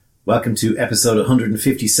Welcome to episode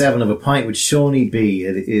 157 of A Pint with Shawnee B.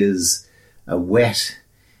 It is a wet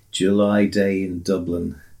July day in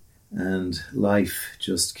Dublin and life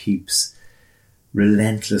just keeps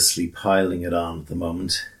relentlessly piling it on at the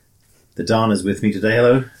moment. The Don is with me today.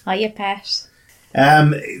 Hello. Hiya, Pat.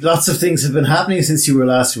 Lots of things have been happening since you were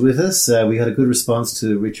last with us. We had a good response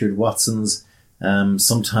to Richard Watson's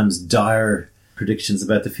sometimes dire predictions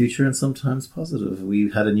about the future and sometimes positive. We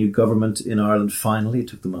had a new government in Ireland finally. It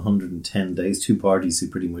took them 110 days. Two parties who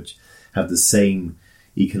pretty much have the same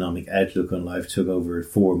economic outlook on life took over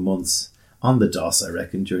 4 months on the DOS, I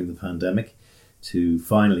reckon, during the pandemic to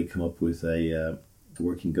finally come up with a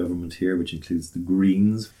working government here, which includes the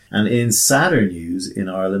Greens. And in sadder news in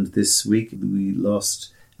Ireland this week, we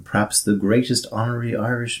lost perhaps the greatest honorary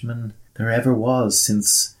Irishman there ever was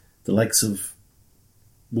since the likes of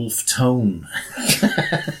Wolfe Tone.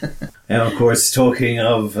 And of course, talking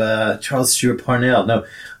of Charles Stewart Parnell. No,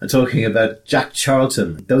 I'm talking about Jack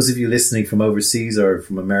Charlton. Those of you listening from overseas or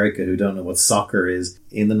from America who don't know what soccer is,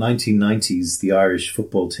 in the 1990s, the Irish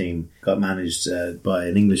football team got managed by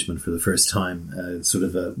an Englishman for the first time, sort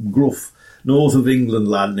of a gruff North of England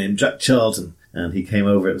lad named Jack Charlton. And he came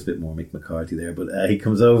over, it was a bit more Mick McCarthy there, but he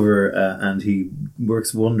comes over and he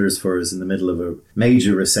works wonders for us in the middle of a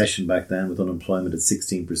major recession back then with unemployment at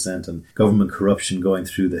 16% and government corruption going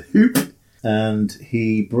through the hoop. And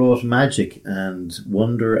he brought magic and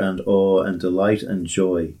wonder and awe and delight and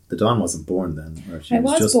joy. The Don wasn't born then. I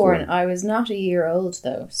was born. I was not a year old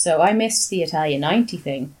though, so I missed the Italian 90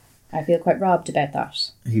 thing. I feel quite robbed about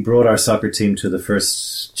that. He brought our soccer team to the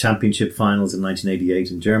first championship finals in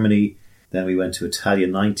 1988 in Germany. Then we went to Italia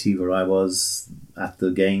 90, where I was at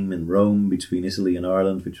the game in Rome between Italy and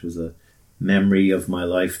Ireland, which was a memory of my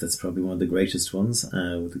life that's probably one of the greatest ones,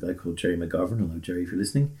 with a guy called Jerry McGowan. Hello, Jerry, if you're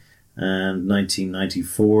listening. And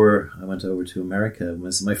 1994, I went over to America. It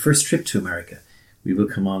was my first trip to America. We will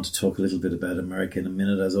come on to talk a little bit about America in a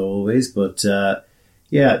minute, as always. But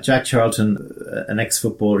Jack Charlton, an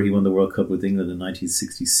ex-footballer, he won the World Cup with England in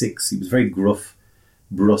 1966. He was very gruff,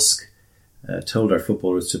 brusque. Told our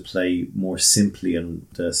footballers to play more simply and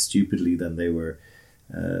stupidly than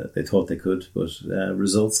they thought they could. But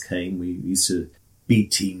results came. We used to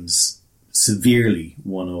beat teams severely,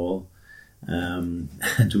 1-1,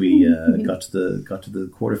 and we got to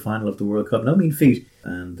the quarter-final of the World Cup. No mean feat.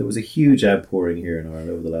 And there was a huge outpouring here in Ireland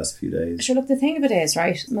over the last few days. Sure, look, the thing of it is,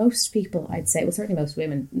 right, most people, I'd say, well, certainly most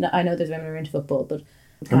women, I know there's women who are into football, but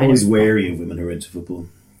I'm always wary of women who are into football.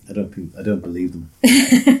 I don't believe them.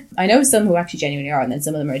 I know some who actually genuinely are, and then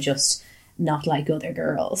some of them are just not like other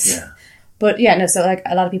girls. Yeah. But yeah, no, so like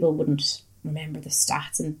a lot of people wouldn't remember the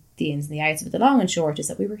stats and the ins and the outs, but the long and short is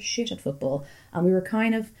that we were shit at football, and we were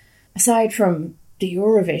kind of, aside from the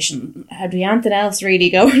Eurovision, had we anything else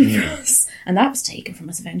really going for us? And that was taken from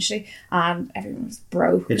us eventually, and everyone was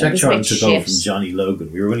broke. Yeah, Jack Charlton took over from Johnny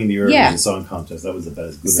Logan. We were winning the Eurovision Song Contest. That was about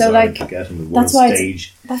as good as Ireland could get on the world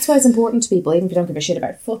stage. That's why it's important to people, even if you don't give a shit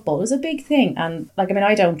about football. It was a big thing, and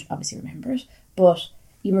I don't obviously remember it, but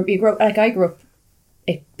you grew up, I grew up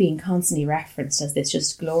it being constantly referenced as this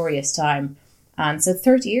just glorious time, and so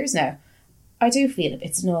 30 years now. I do feel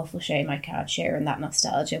it's an awful shame I can't share in that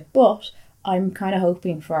nostalgia, but I'm kind of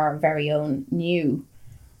hoping for our very own new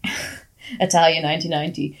Italia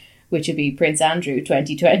 1990, which would be Prince Andrew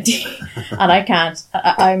 2020. And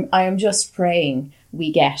I am just praying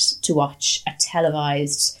we get to watch a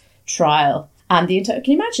televised trial. And can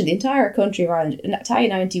you imagine the entire country of Ireland? Italia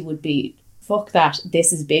 90 would be, fuck that,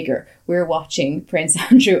 this is bigger. We're watching Prince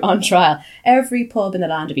Andrew on trial. Every pub in the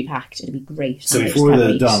land would be packed. It'd be great. So before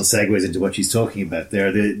the Don segues into what she's talking about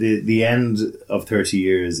there, the end of 30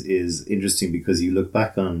 years is interesting because you look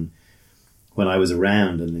back on when I was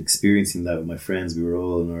around and experiencing that with my friends. We were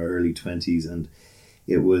all in our early 20s, and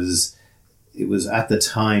it was at the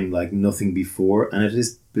time like nothing before, and it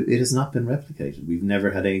has not been replicated. We've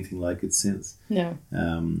never had anything like it since. No.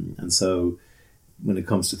 And so when it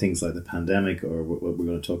comes to things like the pandemic or what we're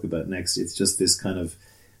going to talk about next, it's just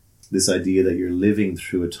this idea that you're living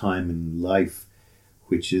through a time in life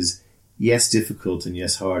which is, yes, difficult and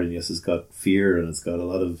yes, hard, and yes, it's got fear and it's got a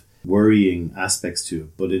lot of worrying aspects to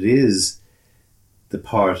it, but it is the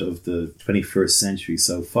part of the 21st century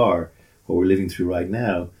so far. What we're living through right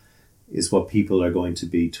now is what people are going to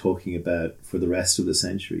be talking about for the rest of the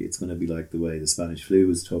century. It's going to be like the way the Spanish flu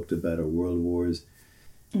was talked about, or world wars.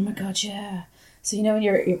 Oh my God, yeah. So, you know, when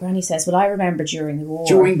your granny says, well, I remember during the war.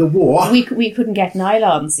 During the war? We couldn't get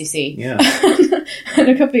nylons, you see. Yeah. In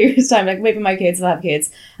a couple of years' time, like maybe my kids will have kids,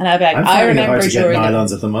 and I'll be like, I remember hard to during get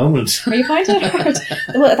nylons at the moment. Are you finding it hard?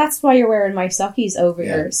 Well, that's why you're wearing my sockies over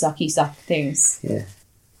your sock things. Yeah.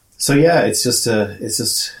 So yeah, it's just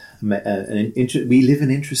We live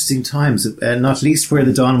in interesting times, not least where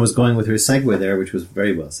the Don was going with her segue there, which was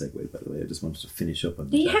very well segued, by the way. I just wanted to finish up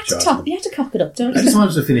on you Jack had to Charlton. you had to cock it up, don't you? I just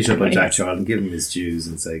wanted to finish up on Jack Charlton, give him his dues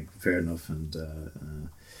and say, fair enough, and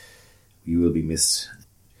you will be missed.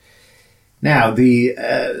 Now, the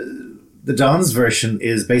Don's version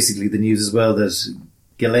is basically the news as well that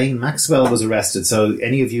Ghislaine Maxwell was arrested. So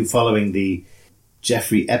any of you following the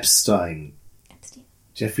Jeffrey Epstein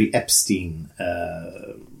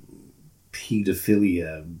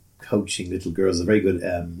paedophilia coaching little girls, a very good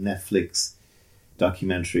Netflix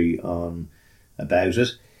documentary about it.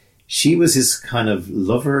 She was his kind of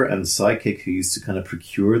lover and sidekick who used to kind of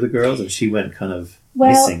procure the girls, and she went kind of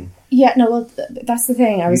missing. Yeah, no, well, that's the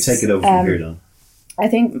thing. You take it over from here, Don. I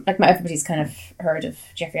think everybody's kind of heard of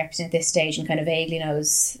Jeffrey Epstein at this stage and kind of vaguely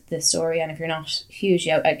knows the story. And if you're not huge,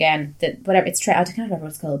 again, whatever it's I can't remember what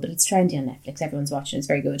it's called, but it's trendy on Netflix. Everyone's watching. It's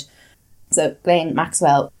very good. So Ghislaine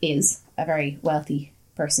Maxwell is a very wealthy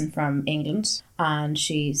person from England, and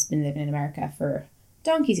she's been living in America for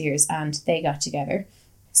donkey's years, and they got together.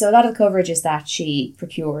 So a lot of the coverage is that she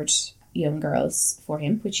procured young girls for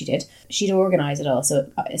him, which she did. She'd organise it all, so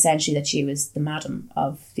essentially that she was the madam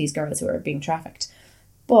of these girls who were being trafficked.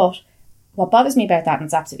 But what bothers me about that, and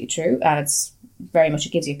it's absolutely true, and it's very much,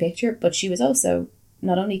 it gives you a picture, but she was also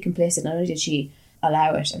not only complicit, not only did she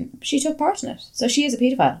allow it, and she took part in it. So she is a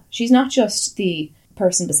paedophile. She's not just the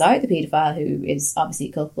person beside the paedophile who is obviously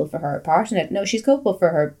culpable for her part in it. No, she's culpable for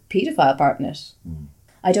her paedophile part in it.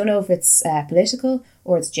 I don't know if it's political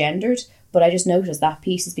or it's gendered, but I just noticed that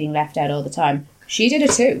piece is being left out all the time. She did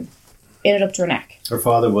it too. In it up to her neck. Her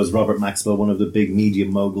father was Robert Maxwell, one of the big media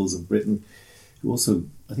moguls of Britain, who also,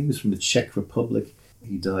 I think he was from the Czech Republic.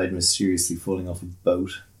 He died mysteriously falling off a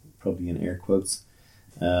boat, probably in air quotes.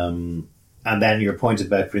 And then your point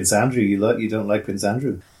about Prince Andrew, you don't like Prince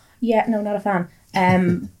Andrew? Yeah, no, not a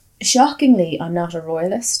fan. Shockingly, I'm not a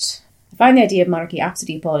royalist. I find the idea of monarchy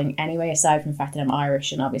absolutely appalling anyway, aside from the fact that I'm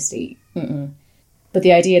Irish and obviously... But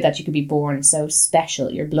the idea that you could be born so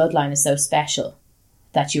special, your bloodline is so special,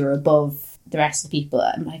 that you're above the rest of the people,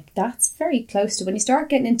 I'm like, that's very close to... When you start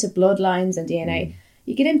getting into bloodlines and DNA,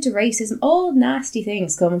 you get into racism, all nasty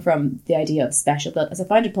things coming from the idea of special blood. As I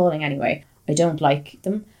find it appalling anyway, I don't like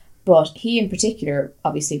them. But he in particular,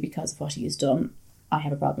 obviously because of what he has done, I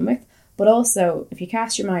have a problem with. But also, if you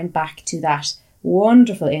cast your mind back to that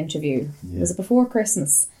wonderful interview, was it before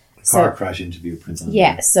Christmas? Car crash interview with Prince Andrew.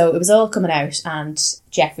 Yeah, so it was all coming out, and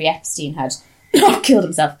Jeffrey Epstein had killed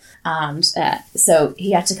himself, and so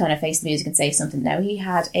he had to kind of face the music and say something. Now, he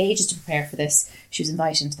had ages to prepare for this. She was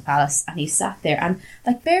invited into the palace, and he sat there, and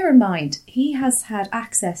like, bear in mind, he has had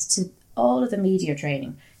access to all of the media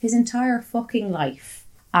training his entire fucking life,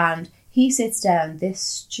 and he sits down, this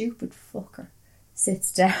stupid fucker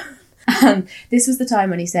sits down, and this was the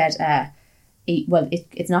time when he said,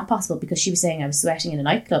 it's not possible, because she was saying I was sweating in a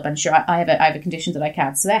nightclub, and sure, I have a condition that I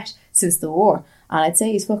can't sweat since the war, and I'd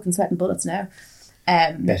say he's fucking sweating bullets now.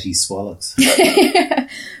 Betty Swallows.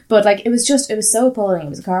 But like, it was so appalling. It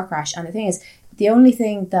was a car crash, and the thing is, the only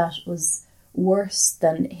thing that was worse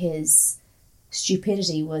than his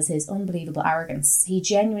stupidity was his unbelievable arrogance. He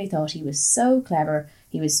genuinely thought he was so clever.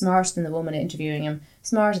 He was smarter than the woman interviewing him,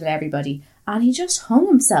 smarter than everybody, and he just hung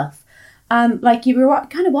himself. And like, you were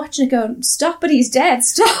kind of watching it going, stop it, he's dead,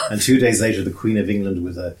 stop. And 2 days later, the Queen of England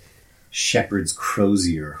with a shepherd's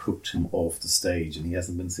crozier hooked him off the stage, and he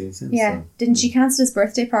hasn't been seen since. Yeah, so. Didn't she cancel his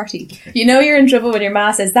birthday party? You know you're in trouble when your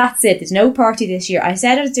ma says, that's it, there's no party this year. I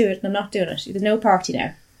said I'd do it, and I'm not doing it. There's no party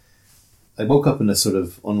now. I woke up in a sort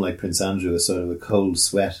of, unlike Prince Andrew, a sort of a cold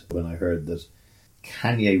sweat when I heard that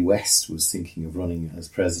Kanye West was thinking of running as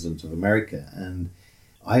president of America. And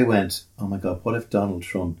I went, oh my God, what if Donald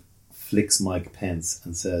Trump flicks Mike Pence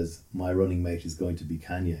and says, my running mate is going to be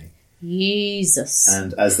Kanye? Jesus.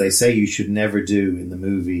 And as they say, you should never do in the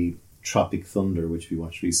movie Tropic Thunder, which we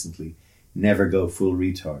watched recently, never go full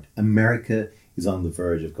retard. America is on the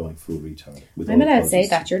verge of going full retard. I'm allowed to say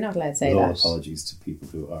that. You're not allowed to say that. All apologies to people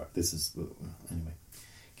who are. Anyway.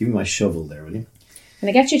 Give me my shovel there, will you? Can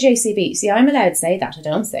I get your JCB? See, I'm allowed to say that. I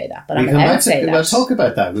don't say that, but I'm allowed to say that. We'll talk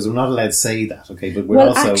about that, because we're not allowed to say that, okay? But we're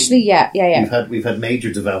well, also... actually, yeah. We've had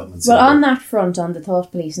major developments. Well, on that front, on the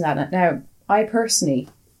thought police and that, now, I personally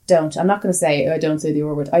don't. I'm not going to say, I don't say the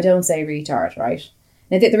R word. I don't say retard, right?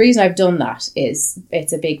 Now, the reason I've done that is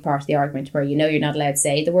it's a big part of the argument where you know you're not allowed to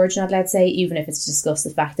say the word you're not allowed to say, even if it's to discuss the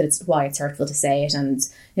fact that it's why it's hurtful to say it. And,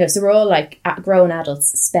 you know, so we're all like grown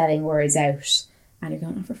adults spelling words out. And you're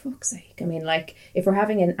going, oh, for fuck's sake. I mean, like, if we're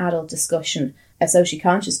having an adult discussion, a socially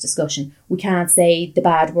conscious discussion, we can't say the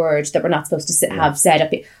bad word that we're not supposed to have said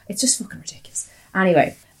up here. It's just fucking ridiculous.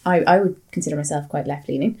 Anyway, I would consider myself quite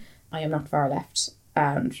left-leaning. I am not far left.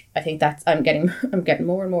 And I think that I'm getting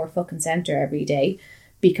more and more fucking centre every day,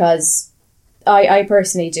 because I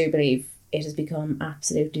personally do believe it has become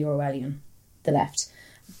absolutely Orwellian, the left.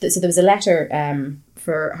 So there was a letter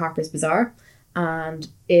for Harper's Bazaar, and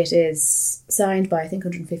it is signed by I think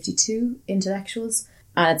 152 intellectuals,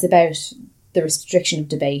 and it's about the restriction of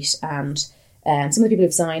debate. And some of the people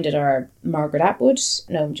who've signed it are Margaret Atwood,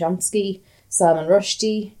 Noam Chomsky, Salman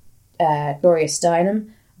Rushdie, Gloria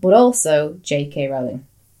Steinem, but also J.K. Rowling.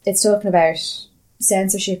 It's talking about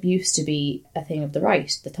censorship used to be a thing of the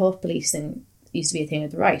right. The thought policing used to be a thing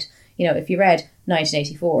of the right. You know, if you read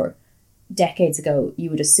 1984, decades ago, you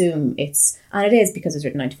would assume it's, and it is because it was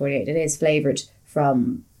written in 1948, it is flavoured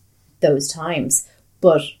from those times.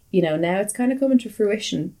 But, you know, now it's kind of coming to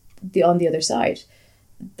fruition on the other side.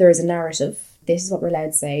 There is a narrative, this is what we're allowed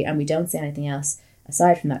to say, and we don't say anything else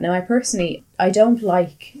aside from that. Now, I don't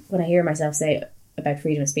like when I hear myself say about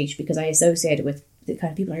freedom of speech, because I associate it with the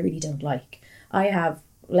kind of people I really don't like. I have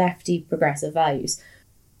lefty progressive values.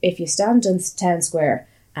 If you stand on town square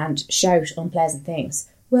and shout unpleasant things,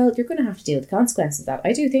 well, you're going to have to deal with the consequences of that.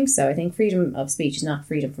 I do think so. I think freedom of speech is not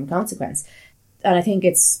freedom from consequence. And I think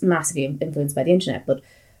it's massively influenced by the internet. But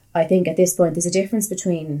I think at this point, there's a difference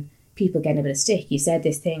between people getting a bit of stick. You said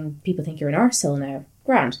this thing, people think you're an arsehole now.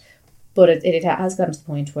 Grand. But it has gotten to the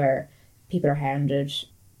point where people are hounded.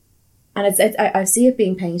 And I see it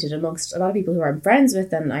being painted amongst a lot of people who I'm friends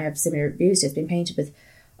with, and I have similar views to it. It's being painted with,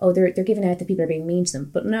 oh, they're giving out that people are being mean to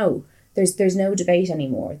them. But no, there's no debate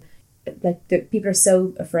anymore. Like, people are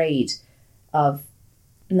so afraid of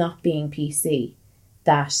not being PC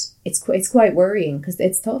that it's quite worrying, because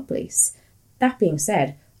it's thought police. That being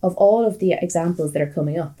said, of all of the examples that are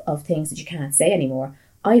coming up of things that you can't say anymore,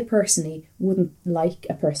 I personally wouldn't like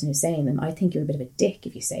a person who's saying them. I think you're a bit of a dick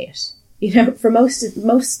if you say it. You know, for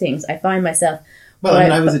most things, I find myself... Well,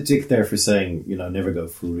 I was a dick there for saying, you know, never go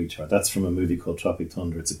full retard. That's from a movie called Tropic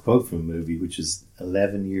Thunder. It's a quote from a movie which is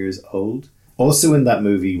 11 years old. Also in that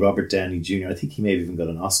movie, Robert Downey Jr., I think he may have even got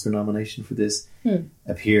an Oscar nomination for this,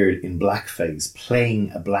 appeared in blackface,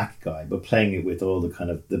 playing a black guy, but playing it with all the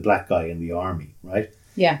kind of the black guy in the army, right?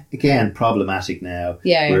 Yeah. Again, problematic now.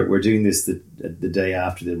 Yeah. We're doing this the day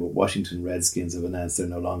after the Washington Redskins have announced they're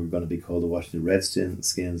no longer going to be called the Washington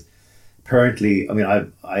Redskins. Apparently, I mean,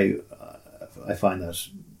 I find that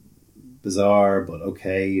bizarre, but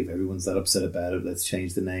okay, if everyone's that upset about it, let's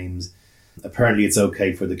change the names. Apparently it's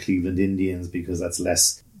okay for the Cleveland Indians because that's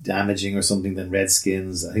less damaging or something than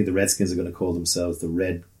Redskins. I think the Redskins are going to call themselves the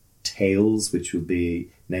Red Tails, which would be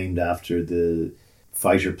named after the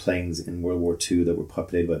fighter planes in World War II that were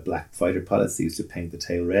populated by black fighter pilots. They used to paint the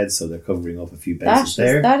tail red, so they're covering up a few bases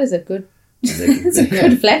there. That is a good, it's a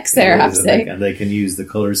good flex there, I have to say. And they can use the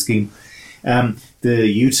colour scheme. The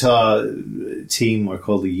Utah team are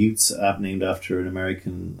called the Utes, named after an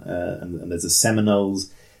American, and there's the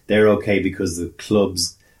Seminoles. They're okay because the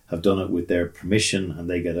clubs have done it with their permission, and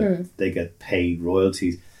they get paid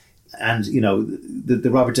royalties. And you know, the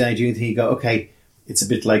Robert Downey Jr. thing, you go, okay, it's a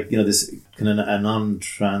bit like, you know, this, can a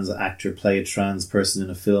non-trans actor play a trans person in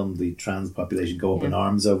a film? The trans population go up in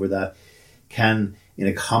arms over that. Can, in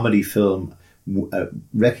a comedy film, a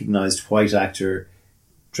recognised white actor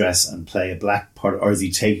dress and play a black part, or is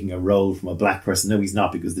he taking a role from a black person? No, he's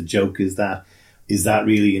not, because the joke is that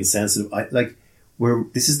really insensitive?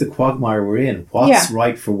 This is the quagmire we're in. What's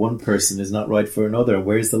right for one person is not right for another.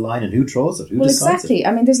 Where's the line, and who draws it? Who decides exactly. it?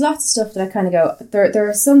 I mean, there's lots of stuff that I kind of go, there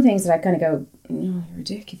are some things that I kind of go, oh, you're a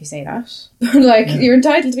dick if you say that. You're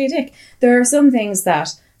entitled to be a dick. There are some things that,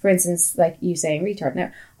 for instance, like you saying retard.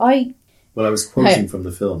 Now, I was quoting from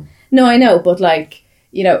the film. No, I know, but like,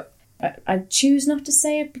 you know, I choose not to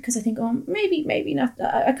say it because I think, oh, maybe not.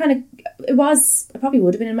 I probably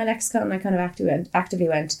would have been in my lexicon, and I kind of actively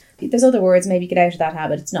went, there's other words, maybe get out of that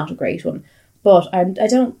habit. It's not a great one. But I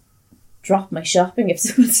don't drop my shopping if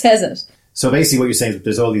someone says it. So basically what you're saying is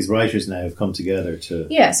there's all these writers now who've come together to...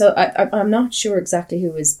 Yeah, so I'm not sure exactly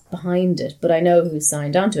who was behind it, but I know who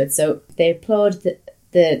signed onto it. So they applaud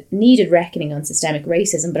the needed reckoning on systemic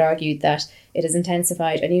racism, but argued that it has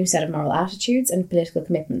intensified a new set of moral attitudes and political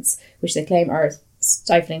commitments, which they claim are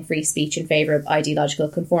stifling free speech in favour of ideological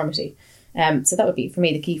conformity. So that would be, for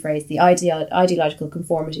me, the key phrase. The ideological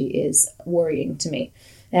conformity is worrying to me.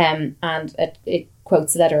 And it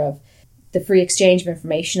quotes a letter of, the free exchange of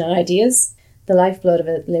information and ideas, the lifeblood of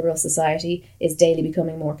a liberal society, is daily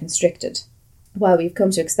becoming more constricted. While we've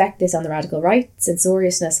come to expect this on the radical right,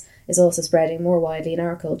 censoriousness is also spreading more widely in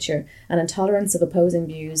our culture, and intolerance of opposing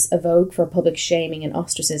views, a vogue for public shaming and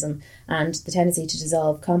ostracism, and the tendency to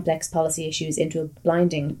dissolve complex policy issues into a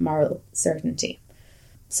blinding moral certainty.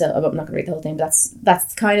 So I'm not going to read the whole thing, but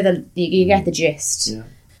that's kind of you get the gist. Yeah.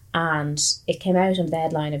 And it came out on the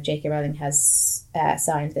headline of J.K. Rowling has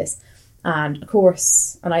signed this, and of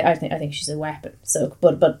course, and I think she's a weapon. So,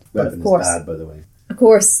 but of course, is bad, by the way. Of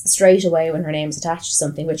course, straight away when her name's attached to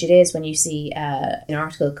something, which it is when you see an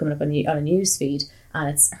article coming up on a news feed and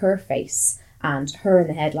it's her face and her in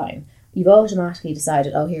the headline, you've automatically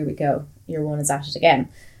decided, oh, here we go, your one is at it again.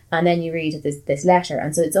 And then you read this letter,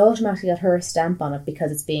 and so it's automatically got her stamp on it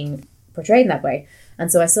because it's being portrayed in that way.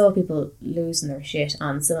 And so I saw people losing their shit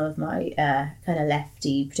on some of my kind of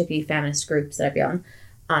lefty, particularly feminist groups that I'd be on.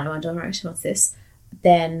 And I went, all right, what's this?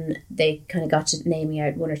 Then they kind of got to naming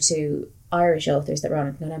out one or two Irish authors that were on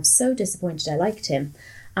it, and I'm so disappointed. I liked him.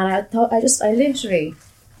 And I thought, I literally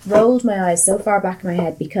rolled my eyes so far back in my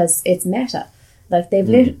head because it's meta. Like,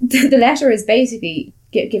 the letter is basically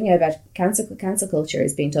giving out about cancel culture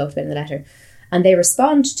is being talked about in the letter. And they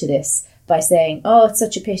respond to this by saying, oh, it's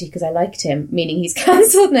such a pity because I liked him, meaning he's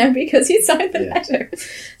cancelled now because he signed the letter.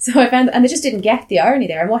 So I found, and they just didn't get the irony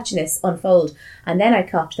there. I'm watching this unfold, and then I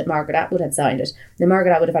copped that Margaret Atwood had signed it. Now,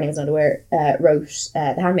 Margaret Atwood, if anyone's not aware, wrote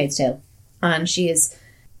The Handmaid's Tale, and she is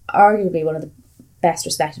arguably one of the best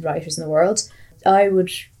respected writers in the world. I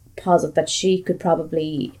would posit that she could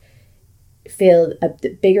probably fill a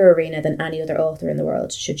bigger arena than any other author in the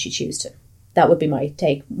world, should she choose to. That would be my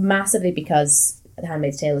take, massively because The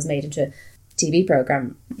Handmaid's Tale was made into a TV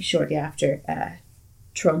programme shortly after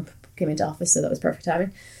Trump came into office, so that was perfect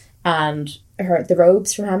timing. And the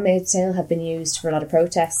robes from Handmaid's Tale have been used for a lot of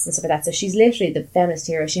protests and stuff like that. So she's literally the feminist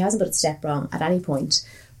hero. She hasn't put a step wrong at any point,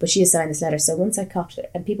 but she has signed this letter. So once I copped it,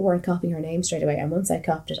 and people weren't copying her name straight away, and once I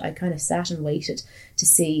copped it, I kind of sat and waited to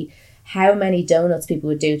see how many donuts people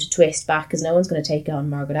would do to twist back, because no one's going to take on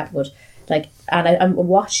Margaret Atwood. Like, and I'm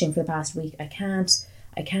watching for the past week. I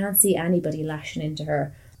can't see anybody lashing into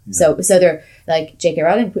her. Yeah. So they're like J.K.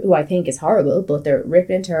 Rowling, who I think is horrible, but they're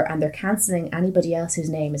ripping into her and they're cancelling anybody else whose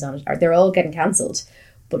name is on it. Or they're all getting cancelled,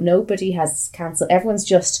 but nobody has cancelled. Everyone's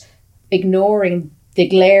just ignoring the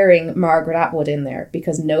glaring Margaret Atwood in there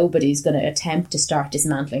because nobody's going to attempt to start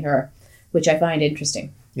dismantling her, which I find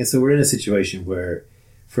interesting. Yeah, so we're in a situation where,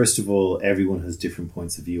 first of all, everyone has different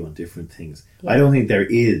points of view on different things. Yeah. I don't think there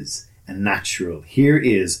is a natural, here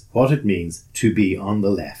is what it means to be on the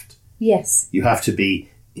left. Yes. You have to be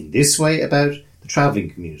in this way about the travelling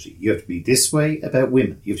community. You have to be this way about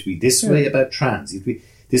women. You have to be this way about trans. You have to be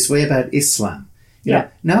this way about Islam. You know,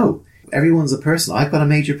 no, everyone's a person. I've got a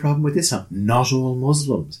major problem with Islam. Not all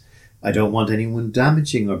Muslims. I don't want anyone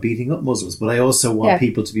damaging or beating up Muslims, but I also want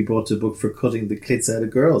people to be brought to book for cutting the clits out of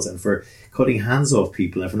girls and for cutting hands off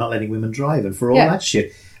people and for not letting women drive and for all that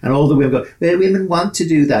shit. And all the women go, well, women want to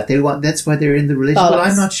do that. That's why they're in the religion. But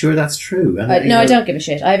I'm not sure that's true. And I don't give a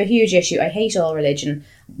shit. I have a huge issue. I hate all religion.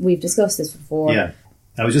 We've discussed this before. Yeah.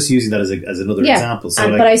 I was just using that as another example. So,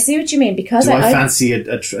 but I see what you mean, because I fancy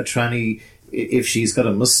a tranny if she's got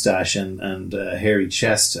a moustache and a hairy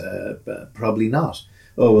chest? Probably not.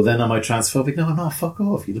 Oh, well, then am I transphobic? No, I'm not. Fuck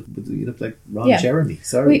off. You look like Ron Jeremy.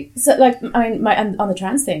 Sorry. On the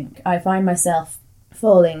trans thing, I find myself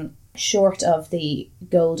falling short of the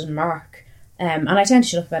golden mark. And I tend to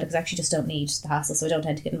shut up about it because I actually just don't need the hassle, so I don't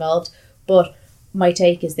tend to get involved. But my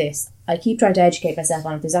take is this. I keep trying to educate myself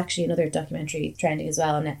on it. There's actually another documentary trending as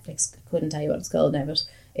well on Netflix. I couldn't tell you what it's called now, but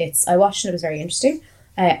I watched it. It was very interesting.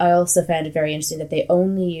 I also found it very interesting that they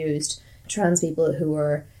only used trans people who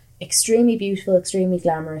were extremely beautiful, extremely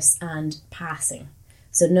glamorous, and passing.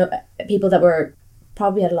 So no people that were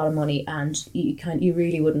probably had a lot of money, and you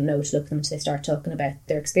really wouldn't know to look at them until they start talking about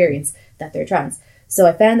their experience that they're trans. So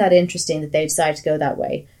I found that interesting that they decided to go that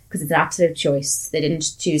way, because it's an absolute choice. They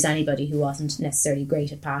didn't choose anybody who wasn't necessarily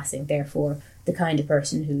great at passing, therefore the kind of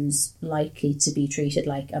person who's likely to be treated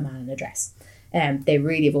like a man in a dress. They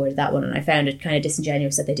really avoided that one, and I found it kind of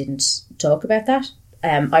disingenuous that they didn't talk about that.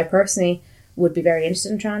 I personally would be very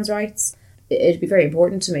interested in trans rights. It'd be very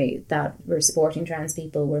important to me that we're supporting trans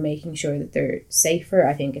people. We're making sure that they're safer.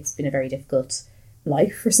 I think it's been a very difficult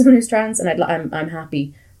life for someone who's trans, and I'm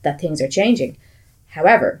happy that things are changing.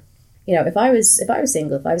 However, you know, if I was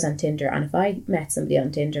single, if I was on Tinder, and if I met somebody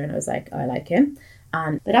on Tinder and I was like, I like him,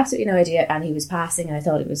 and I had absolutely no idea, and he was passing, and I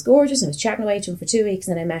thought he was gorgeous, and I was chatting away to him for 2 weeks,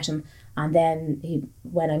 and then I met him, and then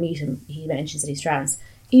when I meet him, he mentions that he's trans.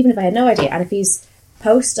 Even if I had no idea, and if he's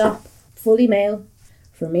post-op, fully male,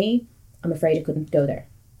 for me, I'm afraid I couldn't go there.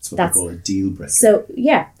 That's what they call a deal breaker. So,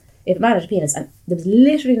 yeah, if a man had a penis, and there was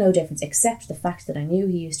literally no difference except the fact that I knew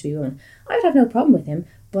he used to be a woman, I would have no problem with him,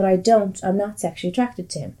 but I'm not sexually attracted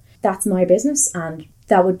to him. That's my business, and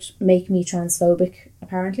that would make me transphobic,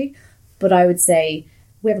 apparently. But I would say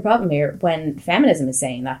we have a problem here when feminism is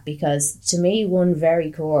saying that, because to me, one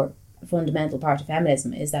very core fundamental part of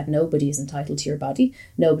feminism is that nobody is entitled to your body.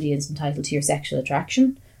 Nobody is entitled to your sexual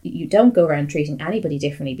attraction. You don't go around treating anybody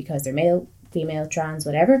differently because they're male, female, trans,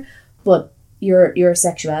 whatever. But your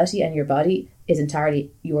sexuality and your body is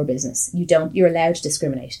entirely your business. You're allowed to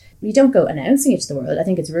discriminate. You don't go announcing it to the world. I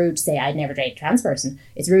think it's rude to say I'd never date a trans person.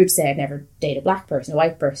 It's rude to say I'd never date a black person, a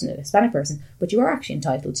white person, a Hispanic person. But you are actually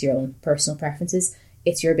entitled to your own personal preferences.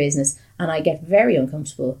 It's your business. And I get very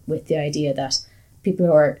uncomfortable with the idea that people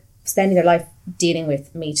who are spending their life dealing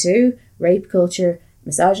with Me Too, rape culture,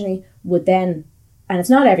 misogyny, would then, and it's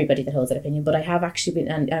not everybody that holds that opinion, but I have actually been,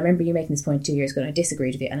 and I remember you making this point 2 years ago and I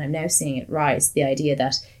disagreed with you, and I'm now seeing it rise, the idea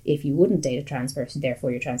that if you wouldn't date a trans person,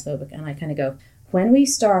 therefore you're transphobic. And I kind of go, when we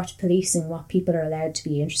start policing what people are allowed to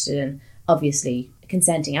be interested in, obviously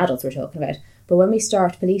consenting adults we're talking about, but when we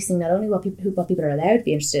start policing not only what people are allowed to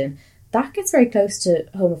be interested in, that gets very close to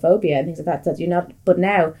homophobia and things like that you're not, but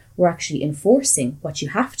now we're actually enforcing what you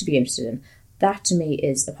have to be interested in. That to me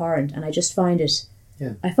is abhorrent, and I just find it,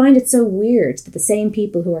 I find it so weird that the same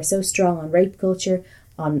people who are so strong on rape culture,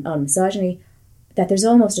 on misogyny, that there's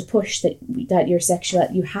almost a push that you're sexual,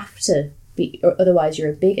 you have to be, or otherwise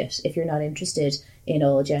you're a bigot if you're not interested in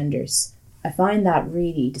all genders. I find that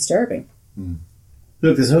really disturbing.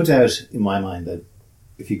 Look, there's no doubt in my mind that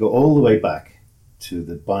if you go all the way back to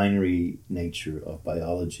the binary nature of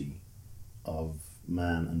biology of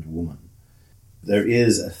man and woman, there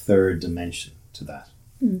is a third dimension to that,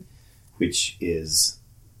 which is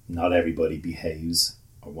not everybody behaves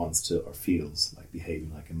or wants to or feels like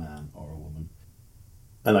behaving like a man or a woman.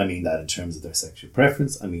 And I mean that in terms of their sexual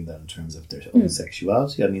preference, I mean that in terms of their own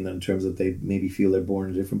sexuality, I mean that in terms of they maybe feel they're born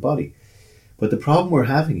in a different body. But the problem we're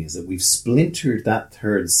having is that we've splintered that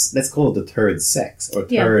third, let's call it the third sex, or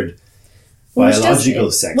third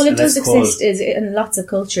biological sex. Well, it does exist in lots of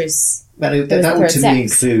cultures. Well, that would to me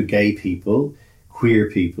include gay people,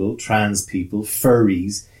 queer people, trans people,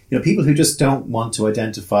 furries, people who just don't want to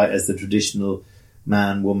identify as the traditional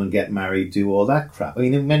man, woman, get married, do all that crap. I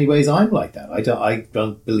mean, in many ways, I'm like that. I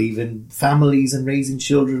don't believe in families and raising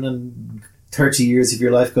children and 30 years of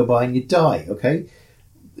your life go by and you die, okay?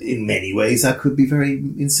 In many ways, that could be very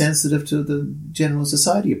insensitive to the general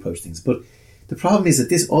society approach to things. But the problem is that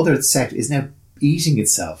this other sect is now eating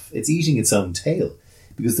itself. It's eating its own tail.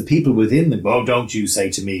 Because the people within them, well, don't you say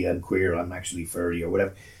to me I'm queer, I'm actually furry or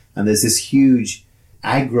whatever. And there's this huge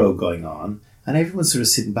aggro going on. And everyone's sort of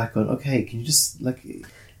sitting back going, okay, can you just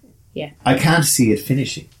Yeah. I can't see it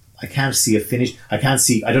finishing. I can't see a finish. I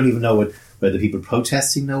don't even know whether people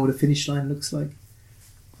protesting know what a finish line looks like.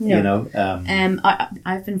 No.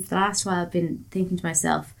 I've been, for the last while, I've been thinking to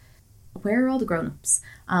myself, where are all the grown-ups?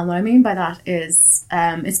 And what I mean by that is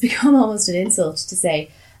it's become almost an insult to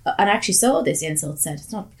say, and I actually saw this insult said,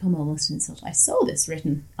 it's not become almost an insult, I saw this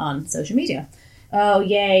written on social media. Oh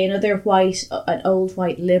yeah, they're white, an old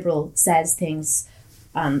white liberal says things,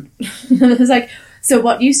 and it's like, so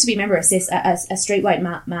what used to be, remember, a straight white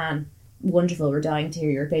man, wonderful, we're dying to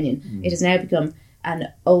hear your opinion. It has now become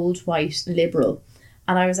an old white liberal.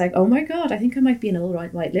 And I was like, oh my God, I think I might be an old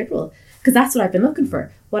white liberal. Because that's what I've been looking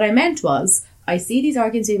for. What I meant was, I see these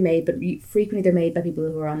arguments being made, but frequently they're made by people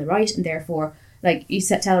who are on the right, and therefore, like, you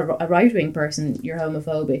tell a right-wing person you're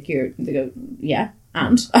homophobic, they go, yeah,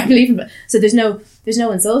 and I believe in it. So there's no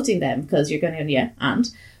insulting them, because you're going to go, yeah, and.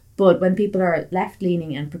 But when people are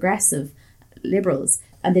left-leaning and progressive liberals,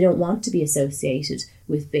 and they don't want to be associated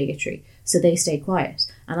with bigotry, so they stay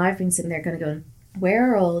quiet. And I've been sitting there kind of going,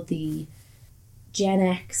 where are all the Gen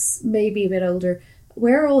X, maybe a bit older,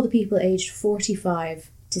 where are all the people aged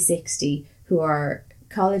 45 to 60 who are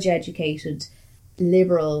college educated,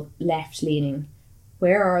 liberal, left-leaning?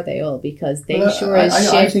 Where are they all? Because they don't all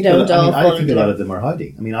I think a lot of them are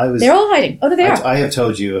hiding. I mean, they're all hiding. Oh, no, they are. I have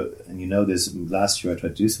told you, and you know this, last year I tried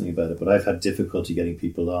to do something about it, but I've had difficulty getting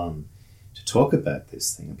people on to talk about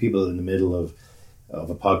this thing. And people in the middle of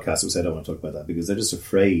a podcast will say, I don't want to talk about that, because they're just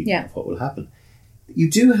afraid of what will happen. You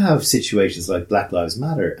do have situations like Black Lives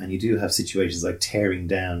Matter, and you do have situations like tearing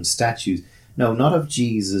down statues. No, not of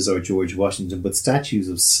Jesus or George Washington, but statues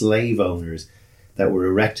of slave owners that were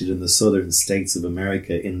erected in the southern states of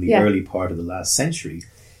America in the early part of the last century,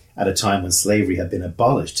 at a time when slavery had been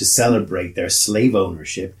abolished, to celebrate their slave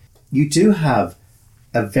ownership. You do have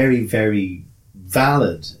a very, very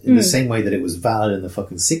valid, in the same way that it was valid in the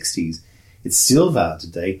fucking 60s, it's still valid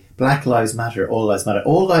today. Black Lives Matter, all lives matter.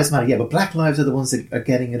 All lives matter, yeah, but black lives are the ones that are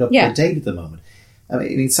getting it up to date at the moment. I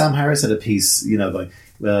mean, Sam Harris had a piece, going,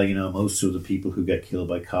 well, most of the people who get killed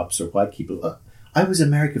by cops are white people. I was in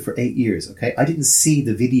America for 8 years, okay? I didn't see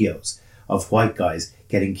the videos of white guys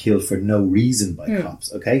getting killed for no reason by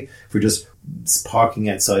cops, okay? For just parking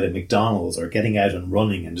outside a McDonald's or getting out and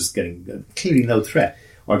running and just getting clearly no threat,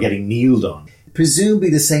 or getting kneeled on.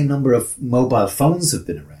 Presumably the same number of mobile phones have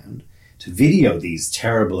been around to video these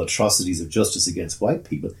terrible atrocities of justice against white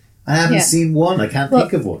people. I haven't seen one. I can't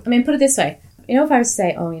think of one. I mean, put it this way. You know, if I was to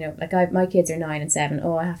say, oh, you know, like my kids are 9 and 7,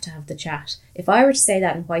 oh, I have to have the chat. If I were to say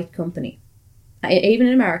that in white company, even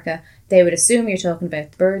in America, they would assume you're talking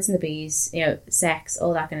about the birds and the bees, you know, sex,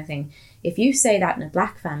 all that kind of thing. If you say that in a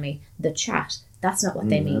black family, the chat, that's not what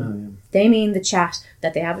they mean. No, yeah. They mean the chat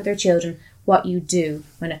that they have with their children, what you do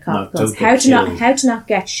when a cop comes, how to not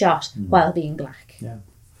get shot while being black. Yeah.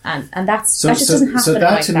 And that just doesn't happen. So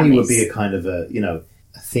that to families. me would be a kind of a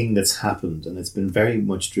thing that's happened, and it's been very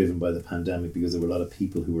much driven by the pandemic because there were a lot of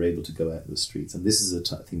people who were able to go out in the streets, and this is a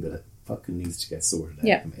thing that fucking needs to get sorted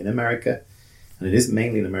out in America, and it is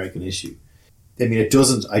mainly an American issue. I mean,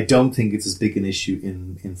 I don't think it's as big an issue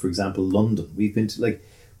in for example, London. We've been to, like,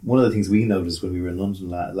 one of the things we noticed when we were in London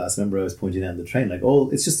last, remember I was pointing out on the train, like,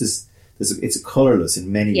 it's just it's colourless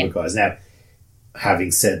in many regards. Now,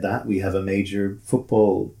 having said that, we have a major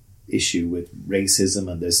football issue with racism,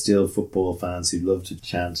 and there's still football fans who love to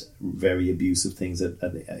chant very abusive things at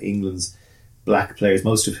England's black players,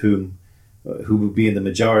 most of whom who would be in the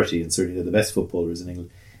majority, and certainly they're the best footballers in England.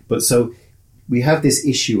 But so we have this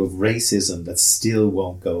issue of racism that still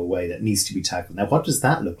won't go away, that needs to be tackled. Now, what does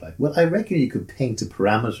that look like? Well, I reckon you could paint a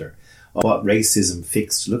parameter of what racism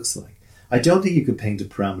fixed looks like. I don't think you could paint a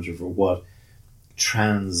parameter for what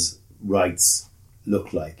trans rights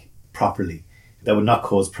look like properly. That would not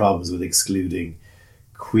cause problems with excluding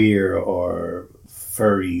queer or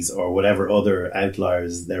furries or whatever other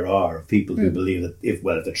outliers there are of people who believe that if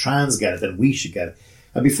the trans get it, then we should get it.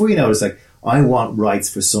 And before you know it, it's like, I want rights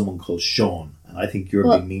for someone called Sean, and I think you're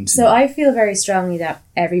being mean to me. So I feel very strongly that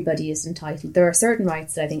everybody is entitled. There are certain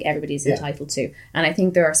rights that I think everybody is entitled to, and I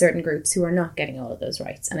think there are certain groups who are not getting all of those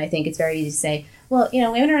rights. And I think it's very easy to say, well, you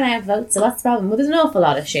know, women are allowed to vote, so that's the problem. Well, there's an awful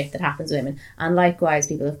lot of shit that happens to women, and likewise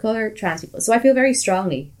people of colour, trans people. So I feel very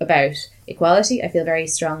strongly about equality. I feel very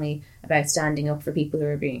strongly about standing up for people who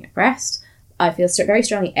are being oppressed. I feel very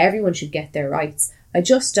strongly everyone should get their rights. I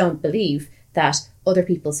just don't believe that other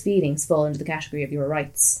people's feelings fall into the category of your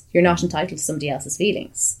rights. You're not entitled to somebody else's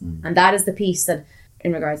feelings. And that is the piece that,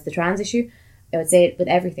 in regards to the trans issue, I would say it with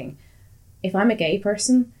everything. If I'm a gay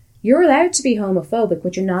person, you're allowed to be homophobic.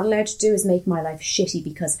 What you're not allowed to do is make my life shitty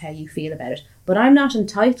because of how you feel about it. But I'm not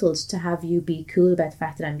entitled to have you be cool about the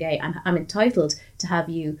fact that I'm gay. I'm entitled to have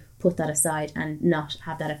you put that aside and not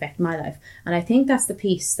have that affect my life. And I think that's the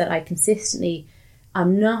piece that I consistently...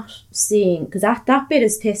 I'm not seeing, because that bit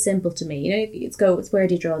is piss simple to me. You know, it's where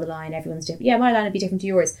do you draw the line? Everyone's different. Yeah, my line would be different to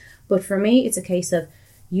yours. But for me, it's a case of,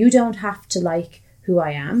 you don't have to like who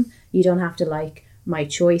I am. You don't have to like my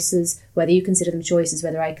choices, whether you consider them choices,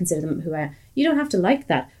 whether I consider them who I am. You don't have to like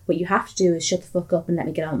that. What you have to do is shut the fuck up and let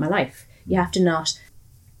me get on with my life. You have to not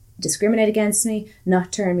discriminate against me,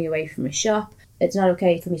 not turn me away from a shop. It's not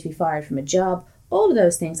okay for me to be fired from a job. All of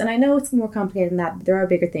those things. And I know it's more complicated than that, but there are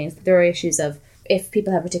bigger things. There are issues of, if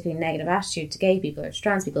people have a particularly negative attitude to gay people or to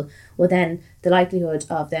trans people, well, then the likelihood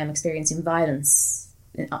of them experiencing violence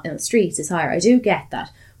in the streets is higher. I do get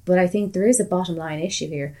that. But I think there is a bottom line issue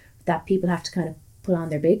here that people have to kind of put on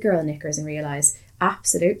their big girl knickers and realise,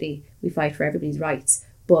 absolutely, we fight for everybody's rights,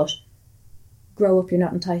 but grow up, you're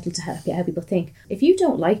not entitled to how people think. If you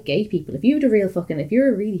don't like gay people, if you're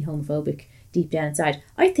really homophobic deep down inside,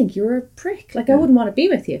 I think you're a prick. Like, I wouldn't want to be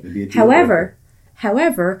with you.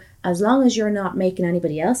 However, as long as you're not making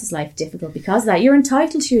anybody else's life difficult because of that, you're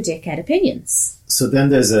entitled to your dickhead opinions. So then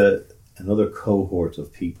there's another cohort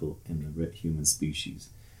of people in the human species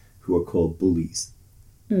who are called bullies.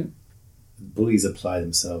 Bullies apply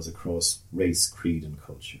themselves across race, creed and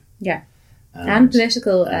culture. Yeah. And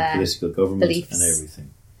political government beliefs. And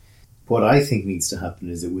everything. What I think needs to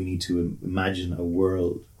happen is that we need to imagine a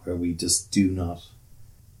world where we just do not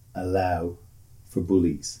allow for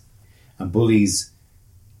bullies. And bullies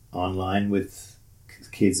online with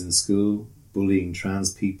kids in school, bullying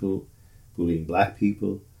trans people, bullying black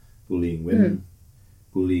people, bullying women,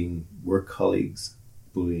 bullying work colleagues,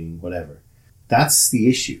 bullying whatever. That's the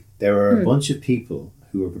issue. There are a bunch of people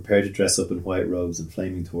who are prepared to dress up in white robes and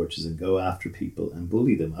flaming torches and go after people and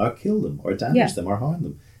bully them or kill them or damage them or harm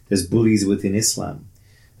them. There's bullies within Islam.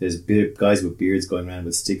 There's guys with beards going around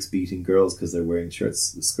with sticks beating girls because they're wearing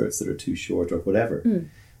skirts that are too short or whatever.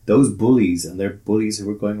 Those bullies, and they're bullies who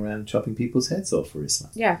are going around chopping people's heads off for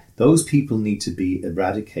Islam. Yeah. Those people need to be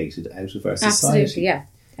eradicated out of our society. Absolutely,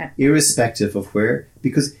 yeah. Irrespective of where,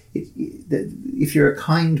 because if you're a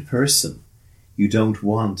kind person, you don't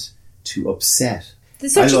want to upset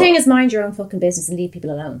There's such a thing as mind your own fucking business and leave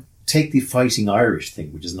people alone. Take the Fighting Irish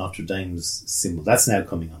thing, which is Notre Dame's symbol. That's now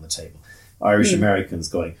coming on the table. Irish Americans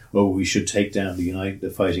going, oh, we should take down the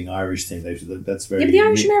Fighting Irish thing. That's very... Yeah, but the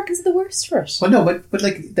Irish Americans are the worst for it. Well, no, but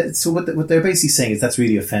like... So what they're basically saying is that's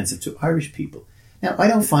really offensive to Irish people. Now, I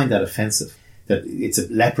don't find that offensive, that it's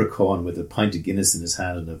a leprechaun with a pint of Guinness in his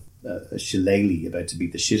hand and a shillelagh about to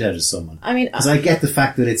beat the shit out of someone. I mean... Because I get the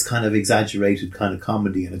fact that it's kind of exaggerated kind of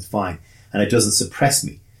comedy and it's fine. And it doesn't suppress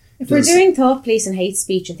me. If we're doing thought police and hate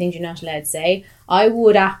speech and things you're not allowed to say, I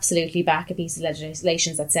would absolutely back a piece of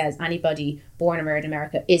legislation that says anybody born and reared in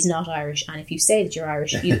America is not Irish, and if you say that you're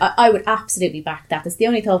Irish, I would absolutely back that. That's the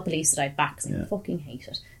only thought police that I'd back, because I fucking hate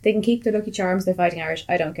it. They can keep their Lucky Charms, they're Fighting Irish,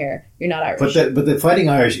 I don't care. You're not Irish. But the Fighting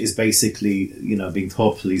Irish is basically, being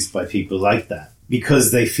thought policed by people like that,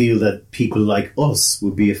 because they feel that people like us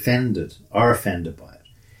would be offended, are offended by it.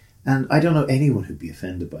 And I don't know anyone who'd be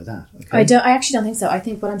offended by that. Okay? I actually don't think so. I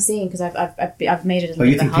think what I'm saying, because I've made it a bit of a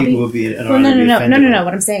hobby. You think people would be No.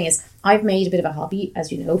 What I'm saying is, I've made a bit of a hobby,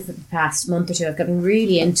 as you know, for the past month or two. I've gotten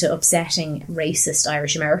really into upsetting racist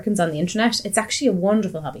Irish Americans on the internet. It's actually a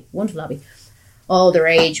wonderful hobby. All the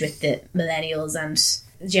rage with the millennials and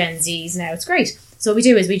Gen Zs now. It's great. So what we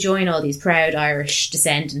do is we join all these proud Irish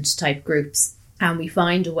descendant type groups, and we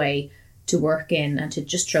find a way to work in and to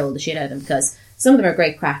just troll the shit out of them, because some of them are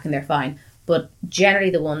great crack and they're fine, but generally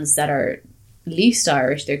the ones that are least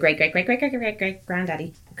Irish, they're great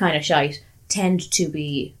granddaddy kind of shite, tend to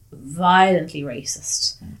be violently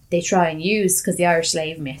racist. They try and use, because the Irish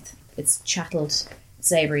slave myth, it's chatteled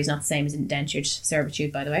slavery is not the same as indentured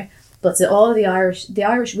servitude, by the way, but so all of the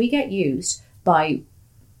Irish, we get used by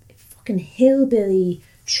fucking hillbilly,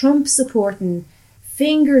 Trump supporting,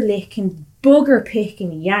 finger licking, bugger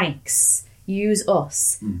picking Yanks use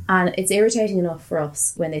us, and it's irritating enough for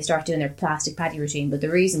us when they start doing their plastic patty routine, but the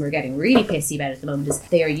reason we're getting really pissy about it at the moment is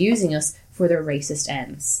they are using us for their racist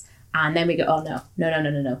ends, and then we go, oh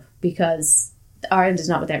no, because Ireland is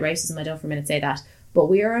not without racism, I don't for a minute say that, but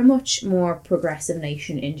we are a much more progressive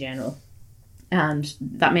nation in general, and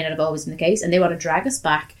that may not have always been the case, and they want to drag us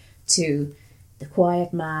back to the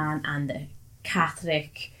quiet man and the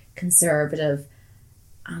Catholic conservative,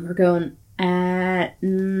 and we're going,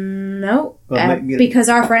 no, because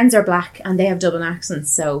our friends are black and they have Dublin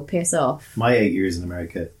accents, so piss off. My 8 years in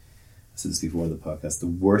America, I said this before the podcast, the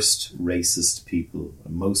most racist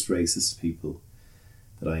people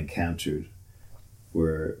that I encountered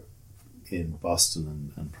were in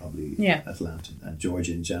Boston and probably Atlanta and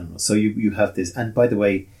Georgia in general. So you have this, and by the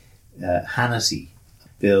way, Hannity,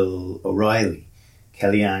 Bill O'Reilly,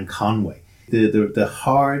 Kellyanne Conway, the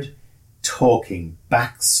hard talking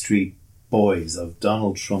backstreet boys of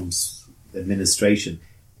Donald Trump's administration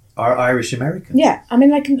are Irish Americans. Yeah, I mean,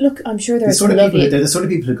 like, look, I'm sure they're the sort of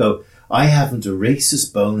people who go, I haven't a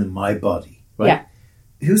racist bone in my body, right? Yeah.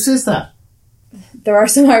 Who says that? There are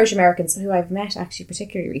some Irish Americans who I've met, actually,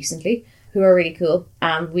 particularly recently, who are really cool,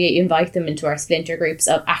 and we invite them into our splinter groups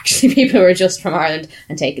of actually people who are just from Ireland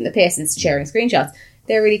and taking the piss and sharing screenshots.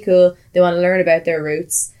 They're really cool. They want to learn about their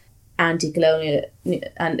roots, anti-colonial,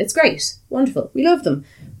 and it's great, wonderful. We love them,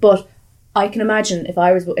 but I can imagine if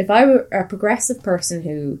I were a progressive person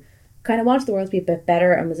who kind of wanted the world to be a bit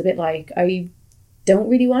better and was a bit like, I don't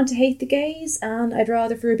really want to hate the gays and I'd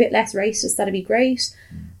rather for a bit less racist, that'd be great.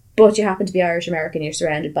 But you happen to be Irish American, you're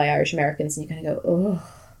surrounded by Irish Americans, and you kind of go, oh,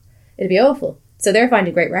 it'd be awful. So they're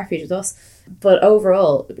finding great refuge with us. But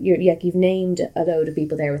overall, you've named a load of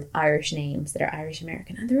people there with Irish names that are Irish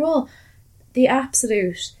American, and they're all the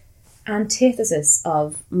absolute antithesis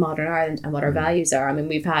of modern Ireland and what our values are. I mean,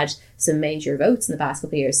 we've had some major votes in the past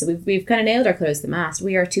couple of years, so we've kind of nailed our close to the mast.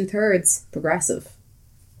 We are 2/3 progressive.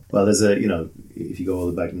 Well, there's if you go all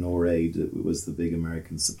the way back, NORAID, it was the big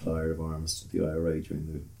American supplier of arms to the IRA during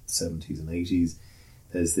the 70s and 80s.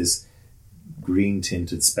 There's this green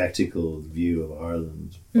tinted spectacled view of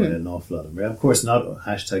Ireland by an awful lot of Americans. Of course, not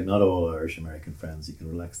all Irish American friends. You can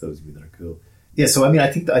relax those of you that are cool. Yeah, so I mean,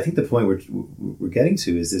 I think the point we're getting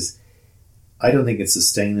to is this. I don't think it's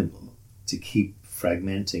sustainable to keep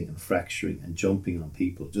fragmenting and fracturing and jumping on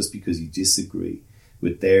people just because you disagree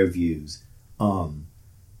with their views on.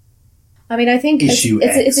 I mean, I think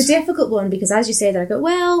it's a difficult one because, as you say that, I go,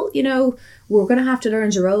 well, we're going to have to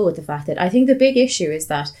learn to roll with the fact that I think the big issue is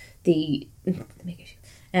that the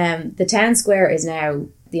town square is now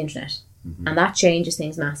the internet, and that changes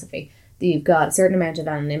things massively. You've got a certain amount of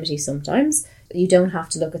anonymity sometimes. You don't have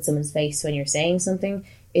to look at someone's face when you're saying something.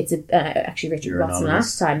 It's actually Richard Watson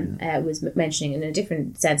last time was mentioning in a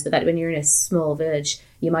different sense, but that when you're in a small village,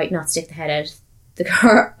 you might not stick the head out the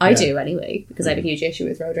car. I do anyway, because I have a huge issue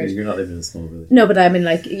with road rage. You're not living in a small village. No, but I mean,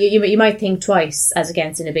 like, you might think twice as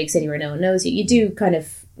against in a big city where no one knows you. You do kind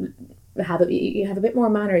of you have a bit more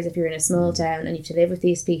manners if you're in a small town and you have to live with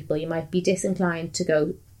these people. You might be disinclined to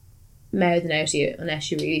go mouthing out at you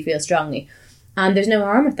unless you really feel strongly. And there's no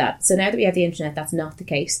harm with that. So now that we have the internet, that's not the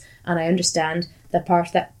case. And I understand that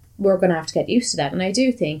part that we're going to have to get used to that. And I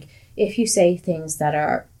do think if you say things that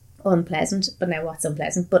are unpleasant, but now what's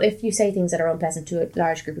unpleasant? But if you say things that are unpleasant to a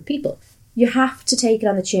large group of people, you have to take it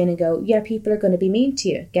on the chin and go, yeah, people are going to be mean to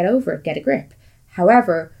you. Get over it. Get a grip.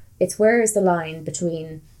 However, it's where is the line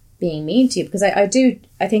between being mean to you? Because I think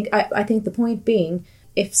the point being,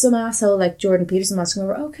 if some asshole like Jordan Peterson wants to come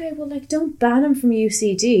over, okay, well, like, don't ban him from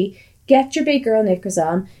UCD. Get your big girl knickers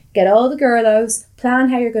on, get all the girlos, plan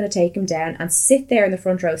how you're going to take him down, and sit there in the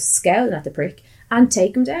front row scowling at the prick and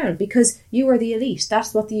take him down, because you are the elite.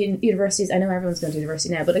 That's what the universities, I know everyone's going to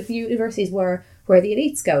university now, but if the universities were where the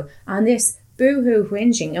elites go, and this boo-hoo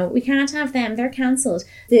whinging, oh, we can't have them, they're cancelled.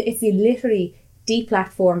 It's the literally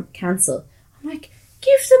deplatform cancel. I'm like,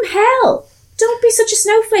 give them hell. Don't be such a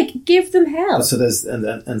snowflake. Give them hell. So there's, and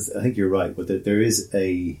I think you're right, but there is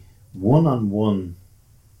a one-on-one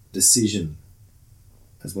decision.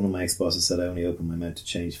 As one of my ex-bosses said, I only open my mouth to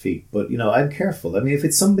change feet. But, I'm careful. I mean, if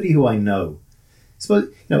it's somebody who I know,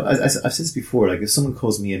 suppose, I've said this before, like if someone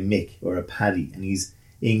calls me a Mick or a Paddy and he's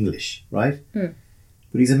English, right? But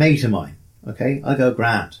he's a mate of mine, okay? I'll go,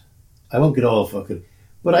 grand. I won't get all fucking...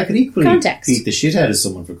 But I could equally beat the shit out of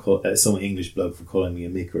someone some English bloke for calling me a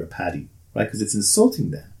Mick or a Paddy, right? Because it's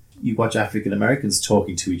insulting them. You watch African Americans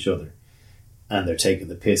talking to each other, and they're taking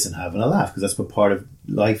the piss and having a laugh, because that's what part of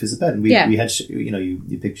life is about. And we had,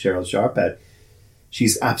 you picked Cheryl Sharp out.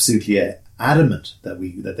 She's absolutely adamant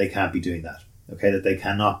that they can't be doing that. Okay, that they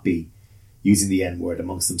cannot be using the N-word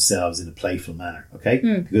amongst themselves in a playful manner. Okay,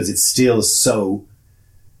 because it's still so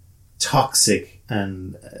toxic,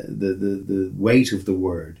 and the weight of the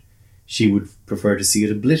word, she would prefer to see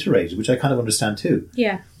it obliterated, which I kind of understand too.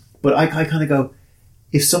 Yeah, but I kind of go,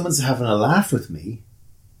 if someone's having a laugh with me,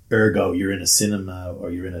 ergo, you're in a cinema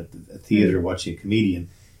or you're in a theatre watching a comedian,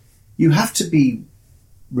 you have to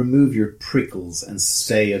remove your prickles and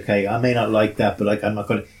say, okay, I may not like that, but I'm not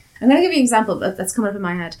going to... I'm going to give you an example that's coming up in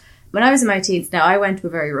my head. When I was in my teens, now I went to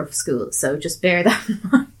a very rough school, so just bear that in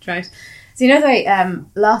mind, right? So the way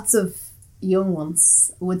lots of young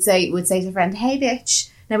ones would say to a friend, hey,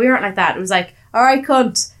 bitch. Now, we weren't like that. It was like, all right,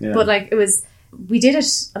 cunt. Yeah. But like, it was... We did it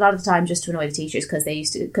a lot of the time just to annoy the teachers, because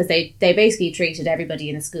they basically treated everybody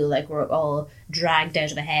in the school like we're all dragged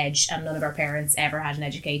out of a hedge, and none of our parents ever had an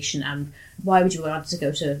education. And why would you want to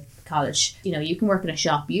go to college? You can work in a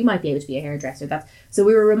shop. You might be able to be a hairdresser. So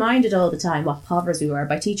we were reminded all the time what povers we were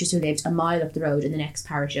by teachers who lived a mile up the road in the next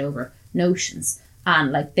parish over. Notions.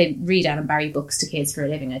 And like, they read Anne and Barry books to kids for a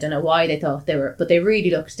living. I don't know why they thought they were, but they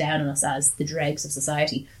really looked down on us as the dregs of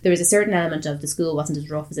society. There was a certain element of the school wasn't as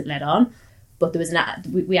rough as it led on. But there was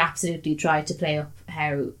we absolutely tried to play up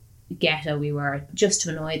how ghetto we were just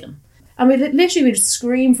to annoy them. And we would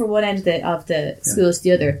scream from one end of the school to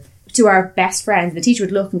the other to our best friends. The teacher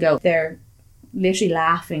would look and go, they're literally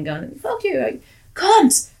laughing, going, fuck you, like,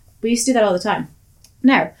 cunt. We used to do that all the time.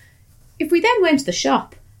 Now, if we then went to the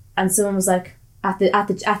shop and someone was like, at the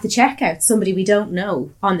checkout, somebody we don't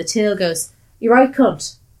know on the till goes, you're right,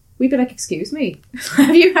 cunt. We'd be like, excuse me,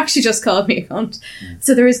 have you actually just called me a cunt?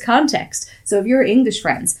 So there is context. So if you're English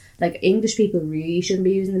friends, like, English people really shouldn't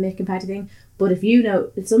be using the Mick and Paddy thing. But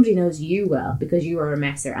if somebody knows you well because you are a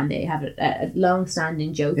messer and they have a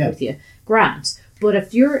long-standing joke with you, grand. But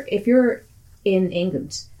if you're in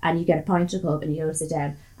England and you get a pint of pub and you go to sit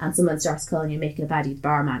down and someone starts calling you Mick and Paddy, the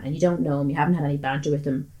barman, and you don't know him, you haven't had any banter with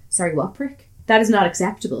them, sorry, what prick? That is not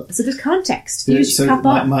acceptable. So there's context.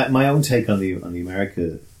 My own take on the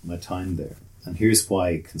America, my time there, and here's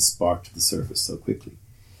why it can spark to the surface so quickly,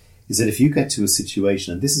 is that if you get to a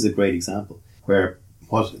situation, and this is a great example, where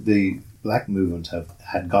what the black movement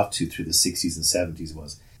had got to through the 60s and 70s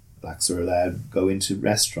was blacks are allowed to go into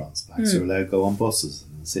restaurants, blacks are allowed to go on buses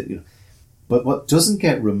and sit, But what doesn't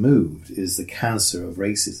get removed is the cancer of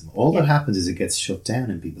racism. All that happens is it gets shut down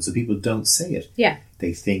in people, so people don't say it. Yeah.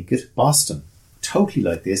 They think it. Boston, totally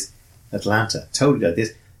like this. Atlanta, totally like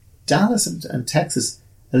this. Dallas and Texas,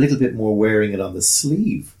 a little bit more wearing it on the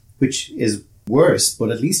sleeve, which is worse,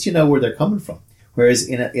 but at least you know where they're coming from. Whereas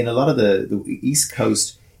in a lot of the East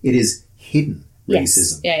Coast, it is hidden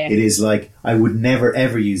racism. Yeah. It is like, I would never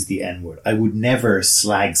ever use the N-word. I would never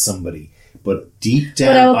slag somebody. But deep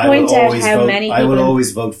down, I will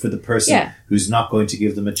always vote for the person who's not going to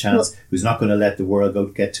give them a chance, who's not going to let the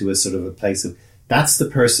world get to a sort of a place of, that's the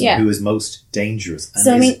person who is most dangerous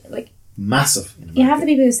and massive. America. You have the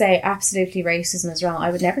people who say absolutely racism is wrong.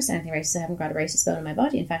 I would never say anything racist. I haven't got a racist bone in my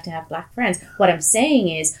body. In fact, I have black friends. What I'm saying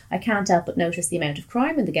is I can't help but notice the amount of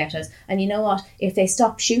crime in the ghettos. And you know what? If they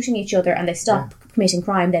stop shooting each other and they stop committing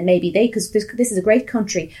crime, then maybe because this is a great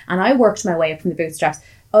country and I worked my way up from the bootstraps.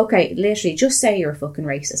 Okay, literally, just say you're a fucking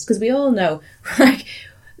racist. Because we all know, like,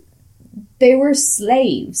 they were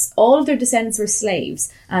slaves. All of their descendants were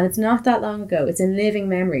slaves. And it's not that long ago. It's in living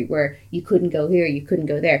memory where you couldn't go here, you couldn't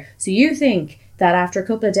go there. So you think that after a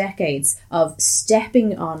couple of decades of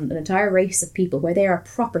stepping on an entire race of people where they are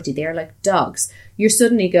property, they are like dogs, you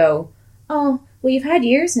suddenly go, oh, well, you've had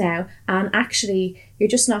years now, and actually, you're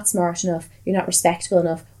just not smart enough, you're not respectable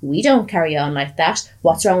enough, we don't carry on like that,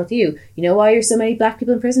 what's wrong with you? You know why there's so many black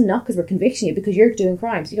people in prison? Not because we're convicting you, because you're doing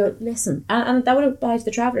crimes. You go, listen, and that would apply to the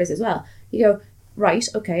travellers as well. You go, right,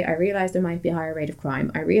 okay, I realise there might be a higher rate of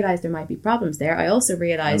crime, I realise there might be problems there, I also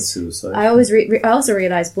realise... suicide. I also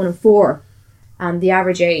realise 1 in 4, and the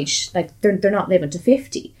average age, like, they're not living to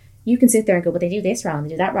 50. You can sit there and go, well, they do this wrong, they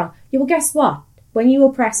do that wrong. Yeah, well, guess what? When you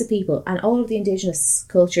oppress a people, and all of the indigenous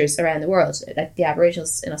cultures around the world, like the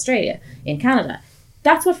Aboriginals in Australia, in Canada,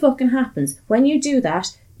 that's what fucking happens. When you do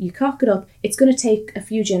that, you cock it up, it's going to take a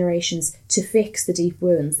few generations to fix the deep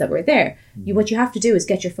wounds that were there. What you have to do is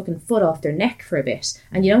get your fucking foot off their neck for a bit,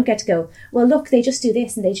 and you don't get to go, well, look, they just do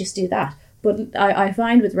this and they just do that. But I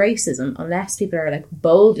find with racism, unless people are like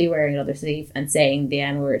boldly wearing another sleeve and saying the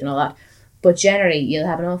N-word and all that, but generally you'll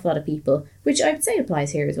have an awful lot of people, which I would say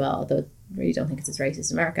applies here as well, although I really don't think it's as racist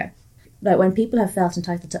in America. Like when people have felt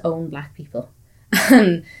entitled to own black people,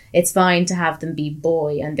 and it's fine to have them be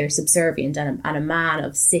boy and they're subservient, and a man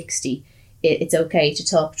of 60, it's okay to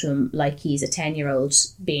talk to him like he's a 10-year-old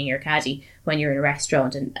being your caddy when you're in a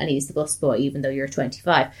restaurant and he's the busboy even though you're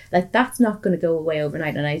 25. Like, that's not going to go away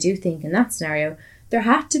overnight. And I do think in that scenario there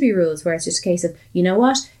had to be rules where it's just a case of, you know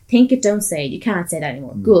what, think it, don't say it. You can't say that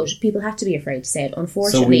anymore. Good. People have to be afraid to say it.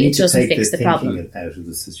 Unfortunately, it doesn't fix the problem. It out of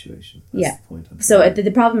the situation. That's the point. So the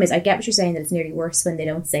problem is, I get what you're saying, that it's nearly worse when they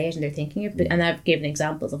don't say it and they're thinking it. But, and I've given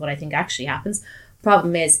examples of what I think actually happens.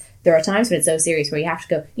 Problem is, there are times when it's so serious where you have to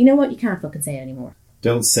go, you know what, you can't fucking say it anymore.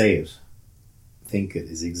 Don't say it. Think it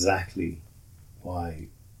is exactly why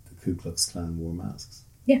the Ku Klux Klan wore masks.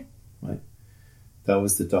 Yeah. Right? That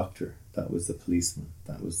was the doctor. That was the policeman.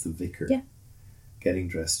 That was the vicar. Yeah. Getting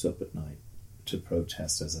dressed up at night to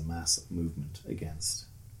protest as a mass movement against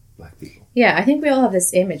black people. Yeah, I think we all have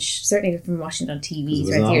this image, certainly from watching it on TV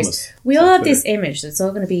throughout the years. We all have this image that it's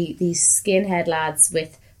all going to be these skinhead lads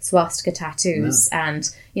with swastika tattoos and,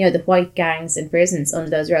 you know, the white gangs in prisons under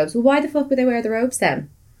those robes. Well, why the fuck would they wear the robes then?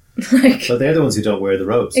 Well, they're the ones who don't wear the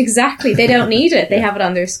robes. Exactly. They don't need it. They have it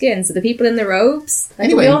on their skin. So the people in the robes,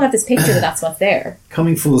 anyway, we all have this picture that that's what's there.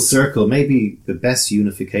 Coming full circle, maybe the best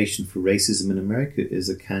unification for racism in America is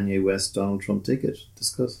a Kanye West Donald Trump ticket.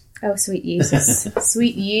 Discuss. Oh, sweet Jesus.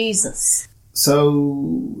 Sweet Jesus.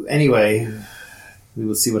 So, anyway, we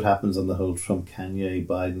will see what happens on the whole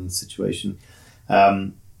Trump-Kanye-Biden situation.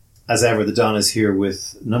 As ever, the Don is here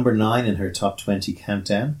with number 9 in her top 20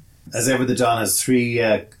 countdown. As ever, the Don has 3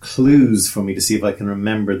 clues for me to see if I can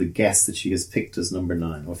remember the guest that she has picked as number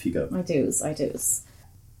 9. Off you go. I do.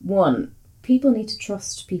 1, people need to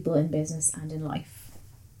trust people in business and in life.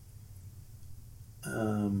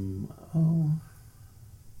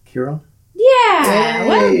 Kieran? Yeah! Hey!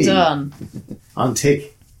 Well done. On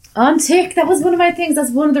tick. On tick. That was one of my things.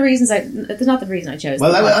 That's one of the reasons That's not the reason I chose.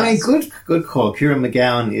 Well, I mean, good call. Kieran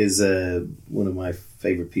McGowan is one of my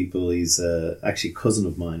favourite people. He's actually a cousin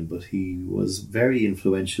of mine, but he was very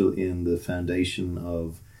influential in the foundation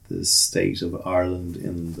of the state of Ireland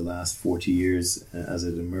in the last 40 years as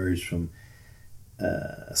it emerged from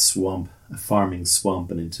a farming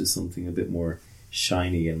swamp, and into something a bit more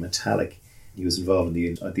shiny and metallic. He was involved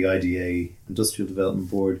at the IDA, Industrial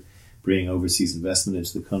Development Board, bringing overseas investment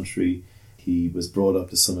into the country. He was brought up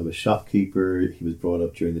the son of a shopkeeper. He was brought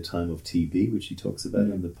up during the time of TB, which he talks about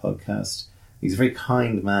in the podcast. He's a very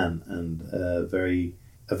kind man and a very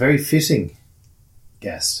fitting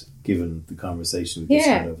guest, given the conversation we've just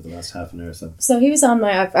had over the last half an hour or so. So he was on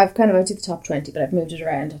my... I've kind of out to the top 20, but I've moved it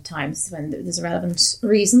around at times when there's a relevant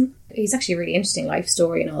reason. He's actually a really interesting life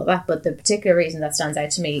story and all that, but the particular reason that stands out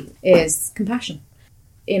to me is compassion.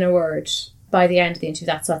 In a word, by the end of the interview,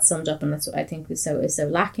 that's what's summed up, and that's what I think is so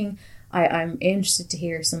lacking. I'm interested to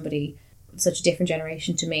hear somebody, such a different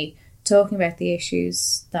generation to me, talking about the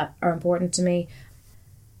issues that are important to me.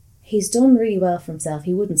 He's done really well for himself.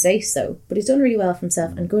 He wouldn't say so, but he's done really well for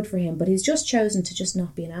himself, and good for him. But he's just chosen to just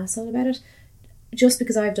not be an asshole about it. Just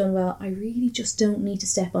because I've done well, I really just don't need to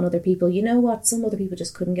step on other people. You know what? Some other people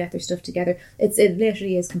just couldn't get their stuff together. It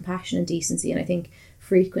literally is compassion and decency, and I think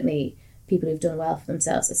frequently people who've done well for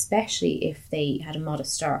themselves, especially if they had a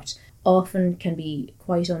modest start, often can be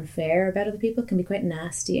quite unfair about other people, can be quite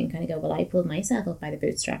nasty and kind of go, well, I pulled myself up by the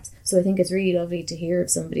bootstraps. So I think it's really lovely to hear of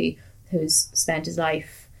somebody who's spent his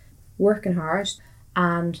life working hard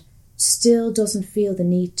and still doesn't feel the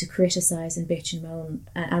need to criticise and bitch and moan,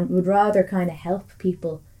 and would rather kind of help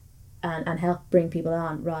people and help bring people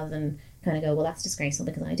on rather than kind of go, well, that's disgraceful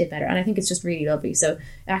because I did better. And I think it's just really lovely. So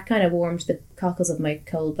that kind of warmed the cockles of my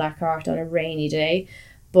cold black heart on a rainy day.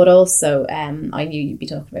 But also, I knew you'd be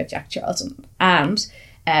talking about Jack Charlton. And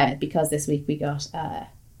because this week we got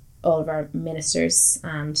all of our ministers,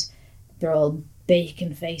 and they're all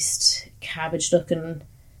bacon-faced, cabbage-looking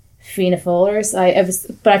Fianna Fáilers.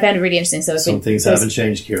 But I found it really interesting. So some things haven't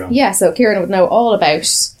changed, Kieran. Yeah, so Kieran would know all about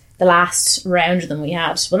the last round of them we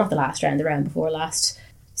had. Well, not the last round, the round before last.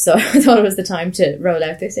 So I thought it was the time to roll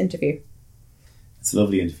out this interview. It's a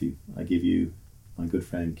lovely interview. I give you my good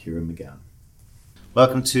friend Kieran McGowan.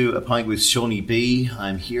 Welcome to A Pint with Shawnee B.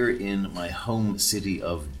 I'm here in my home city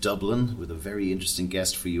of Dublin with a very interesting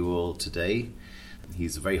guest for you all today.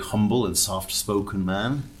 He's a very humble and soft-spoken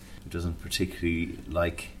man who doesn't particularly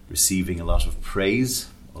like receiving a lot of praise,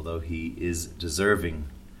 although he is deserving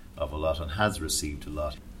of a lot and has received a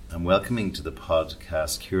lot. I'm welcoming to the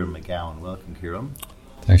podcast Kieran McGowan. Welcome, Kieran.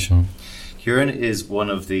 Thanks, Sean. Kieran is one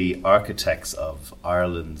of the architects of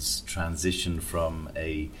Ireland's transition from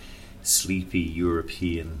a sleepy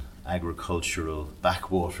European agricultural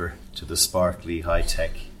backwater to the sparkly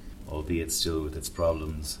high-tech, albeit still with its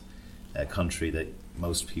problems, country that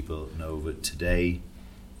most people know of it today.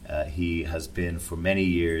 He has been for many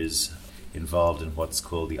years involved in what's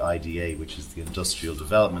called the IDA, which is the Industrial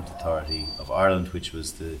Development Authority of Ireland, which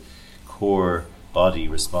was the core body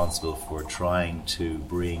responsible for trying to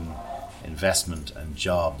bring investment and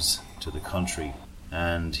jobs to the country.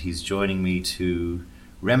 And he's joining me to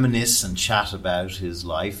reminisce and chat about his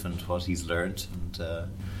life and what he's learned, and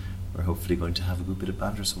we're hopefully going to have a good bit of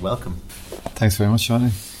banter, so welcome. Thanks very much, Johnny.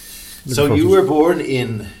 So you were born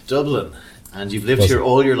in Dublin and you've lived here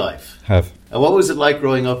all your life. Have. And what was it like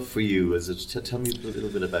growing up for you? Tell me a little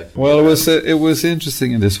bit about Well, it was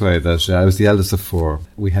interesting in this way that I was the eldest of four.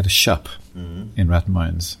 We had a shop in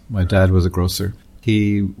Rathmines. My dad was a grocer.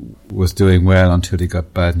 He was doing well until he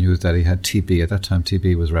got bad news that he had TB. At that time,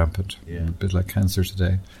 TB was rampant, a bit like cancer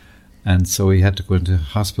today. And so he had to go into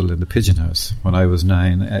hospital in the Pigeon House when I was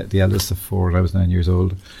 9, the eldest of four, and I was 9 years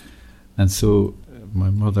old. And so my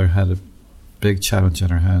mother had a big challenge in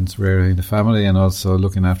her hands, rearing the family and also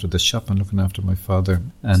looking after the shop and looking after my father.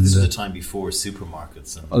 And so this was the time before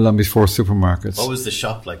supermarkets. Long before supermarkets. What was the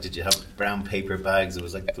shop like? Did you have brown paper bags? It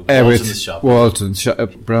was like the Walton's shop. Walton's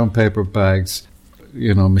brown paper bags.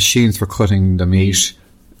 Machines for cutting the meat,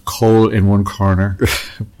 coal in one corner,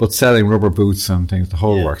 but selling rubber boots and things, the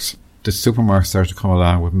whole works. The supermarket started to come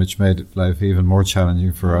along, which made life even more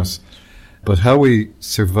challenging for us. But how we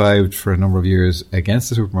survived for a number of years against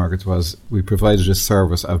the supermarkets was we provided a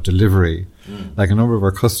service of delivery. Like a number of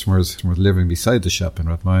our customers who were living beside the shop in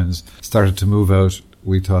Rathmines started to move out,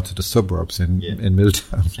 we thought, to the suburbs in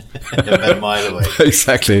Milltown. About a mile away.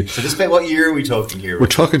 Exactly. So what year are we talking here? We're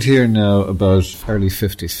talking here now about early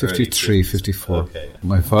 50s, 53, 54. Okay.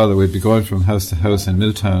 My father would be going from house to house in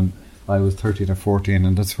Milltown. I was 13 or 14,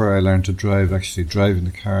 and that's where I learned to drive, actually driving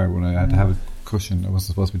the car when I had to have a cushion. I wasn't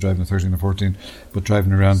supposed to be driving at 13 or 14, but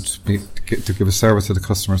driving around to give a service to the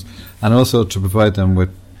customers and also to provide them with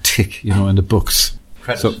tick, in the books.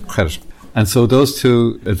 Credit. And so those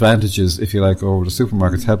two advantages, if you like, over the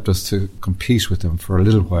supermarkets helped us to compete with them for a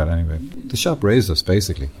little while anyway. The shop raised us,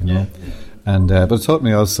 basically, And but it taught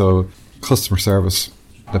me also customer service.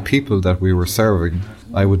 The people that we were serving,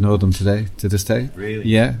 I would know them to this day. Really?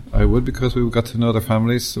 Yeah, I would, because we got to know their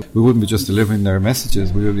families. So we wouldn't be just delivering their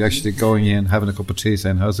messages. We would be actually going in, having a cup of tea,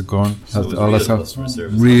 saying, how's it going? So it was real customer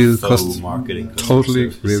service. Real marketing. Totally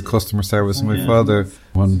real customer service. And my father,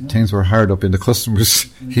 when things were hard up in the customers,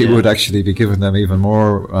 he would actually be giving them even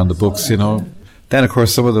more on the books, Then, of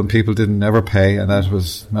course, some of them people didn't ever pay, and that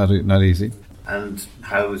was not easy. And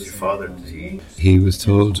how was your father? He was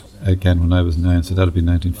told, again, when I was 9, so that would be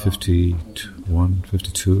 1951,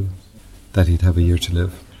 52, that he'd have a year to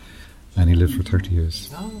live. And he lived for 30 years.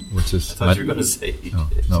 Which is I thought you were going to say.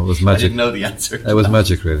 No, it was magic. I didn't know the answer. It was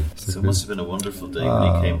magic, really. So it must have been a wonderful day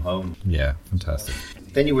when he came home. Yeah, fantastic.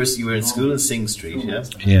 Then you were in school in Sing Street, yeah?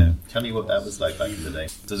 Yeah. Tell me what that was like back in the day.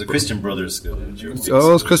 There was a Christian Brothers school. It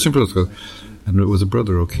was Christian Brothers school. And it was a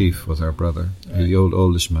brother, O'Keefe was our brother. The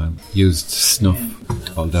oldish man used snuff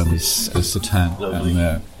all down his satan.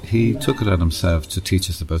 And he took it on himself to teach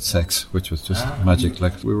us about sex, which was just magic.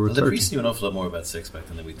 Like we were. Well, the priests knew an awful lot more about sex back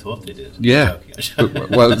then than we thought they did. Yeah.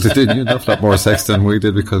 Well, they knew an awful lot more sex than we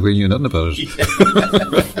did because we knew nothing about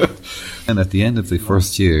it. Yeah. And at the end of the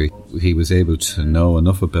first year, he was able to know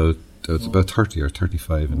enough about. There was about 30 or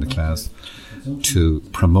 35 in the class to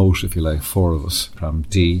promote, if you like, 4 of us from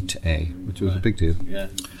D to A, which was a big deal. Yeah.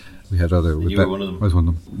 We had other. You were one of them. I was one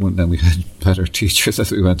of them. Then we had better teachers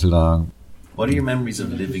as we went along. What are your memories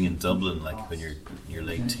of living in Dublin, like when you're in your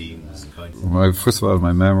late teens? Well, first of all,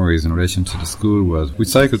 my memories in relation to the school was we'd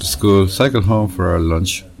cycle to school, cycle home for our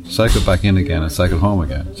lunch, cycle back in again, and cycle home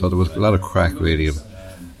again. So there was a lot of crack, really, of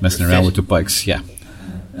messing around with the bikes. Yeah.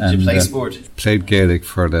 Did you play sport? Played Gaelic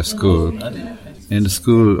for the school. In the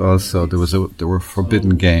school also there were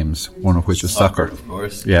forbidden games, one of which was soccer. Of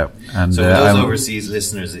course. Yeah. And so for those overseas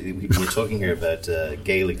listeners, we're talking here about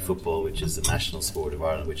Gaelic football, which is the national sport of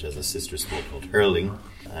Ireland, which has a sister sport called hurling.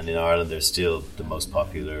 And in Ireland they're still the most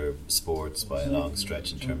popular sports by a long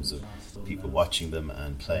stretch in terms of people watching them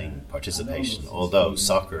and playing participation. Although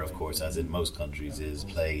soccer, of course, as in most countries, is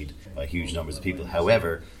played by huge numbers of people.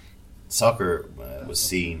 However, soccer was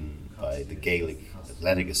seen by the Gaelic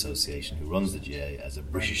Athletic Association, who runs the GA, as a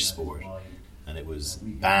British sport, and it was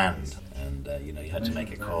banned. And you had to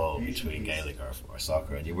make a call between Gaelic or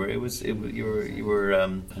soccer, and you were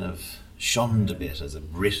kind of shunned a bit as a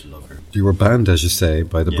Brit lover. You were banned, as you say,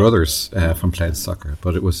 by the brothers from playing soccer,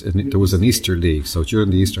 but there was an Easter league. So during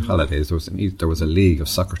the Easter holidays, there was a league of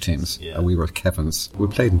soccer teams, and we were Kevin's. We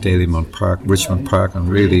played in Dalymount Park, Richmond Park, and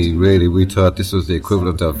really, we thought this was the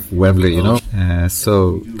equivalent of Wembley,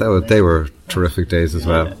 so they were terrific days as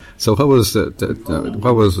well. So what was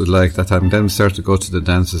it like that time? Then we started to go to the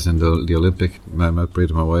dances in the Olympic. I met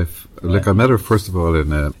Breda, my wife. Like I met her first of all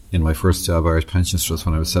in my first job, Irish Pensions Trust,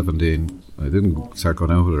 when I was 17. I didn't start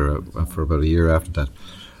going out with her for about a year after that.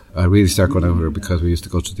 I really started going out with her because we used to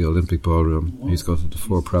go to the Olympic Ballroom. We used to go to the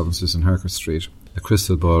 4 provinces in Harcourt Street, the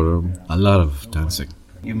Crystal Ballroom, a lot of dancing.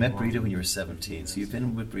 You met Breda when you were 17, so you've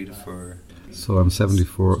been with Breda for... So I'm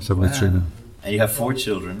 73 now. And you have 4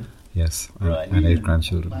 children. Yes, right. And 8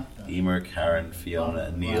 grandchildren. Emer, Karen, Fiona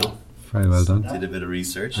and Neil. Very well done. Did a bit of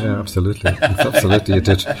research. Yeah, absolutely. Absolutely you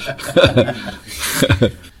did.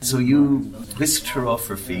 So you whisked her off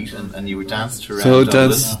her feet and you were danced around So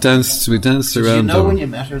Dublin. we danced Did around you know Dublin. when you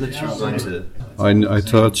met her that you were going to... I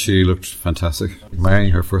thought she looked fantastic.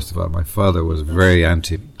 Marrying her, first of all, my father was very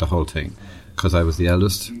anti the whole thing because I was the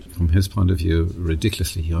eldest. From his point of view,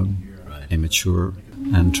 ridiculously young, immature,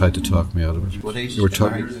 and tried to talk me out of it. What age did you get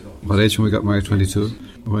married? What age when we got married? 22.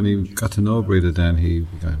 When he got to know Breda, then he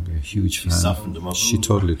got a huge fan. Softened him up. She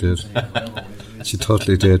totally did. She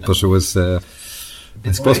totally did. But it was.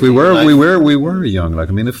 I suppose we were young. Like,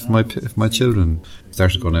 I mean, if my children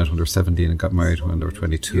started going out when they were 17 and got married when they were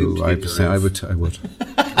 22, I would. I would.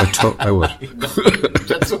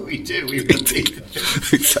 That's what we do. We repeat.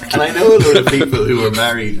 Exactly. And I know a lot of people who were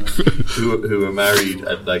married, who were married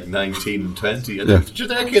at like 19 and 20, and their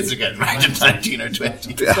kids are getting married at 19 or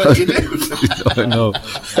 20. That's what you do. I know.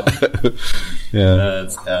 Yeah.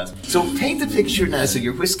 So paint the picture now. So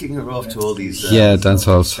you're whisking her off to all these dance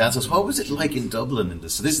halls. What was it like in Dublin?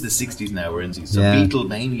 So this is the 60s now we're into. So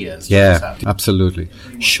Beatlemania and stuff was happening. Absolutely.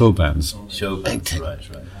 Show bands. Right.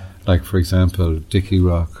 Like, for example, Dickie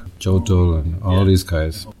Rock, Joe Dolan, all these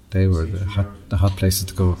guys. They were the hot places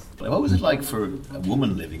to go. What was it like for a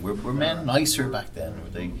woman living? Were men nicer back then? Were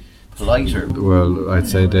they politer? Well, I'd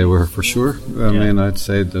say they were for sure. I mean, I'd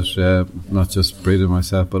say that not just Breda and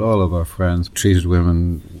myself, but all of our friends treated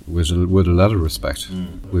women with a lot of respect.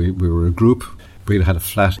 We were a group. Breda had a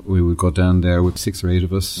flat. We would go down there with 6 or 8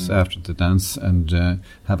 of us after the dance and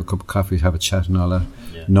have a cup of coffee, have a chat and all that.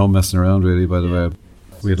 No messing around, really, by the way.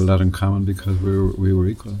 We had a lot in common because we were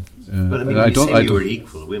equal. But I mean, when you say you were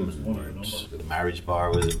equal, women weren't. The marriage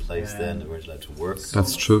bar was in place then. They weren't allowed to work.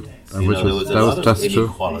 That's true. There was a lot of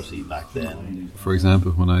inequality back then. For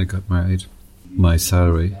example, when I got married, my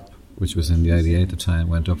salary, which was in the IDA at the time,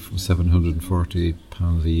 went up from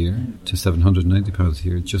 £740 a year to £790 a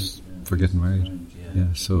year just for getting married.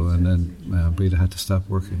 So, and then Breda had to stop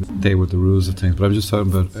working. They were the rules of things. But I'm just talking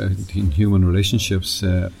about in human relationships.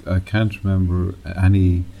 I can't remember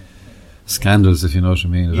any scandals, if you know what I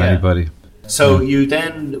mean, of anybody. So you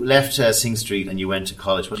then left Sing Street and you went to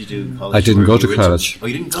college. What did you do in college? I didn't go to college. Oh,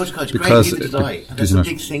 you didn't go to college? Because Great, neither did I. That's a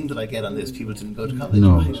big thing that I get on this. People didn't go to college.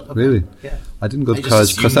 No, right? Okay. really? Yeah. I didn't go to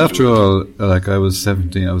college because after all, like I was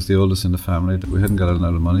 17, I was the oldest in the family. We hadn't got a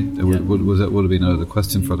lot of money. It would have been out of the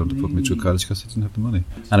question for them to put me through college because I didn't have the money.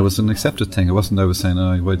 And it was an accepted thing. It wasn't I was saying,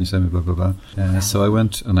 why didn't you send me, blah, blah, blah. So I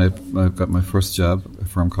went and I got my first job, a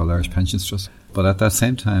firm called Irish Pensions Trust. But at that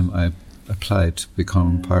same time, I applied to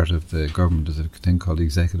become part of the government as a thing called the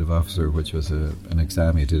executive officer, which was an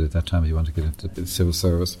exam you did at that time if you wanted to get into the civil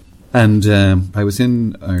service. And I was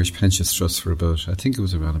in Irish Pensions Trust for I think it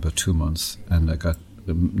was around about 2 months, and I got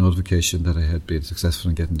the notification that I had been successful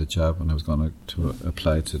in getting the job, and I was going to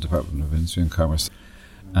apply to the Department of Industry and Commerce.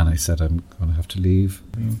 And I said, I'm going to have to leave.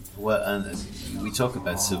 Well, and we talk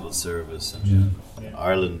about civil service. And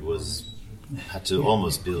Ireland had to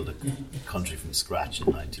almost build a country from scratch in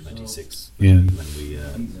 1996. When we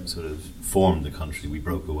sort of formed the country, we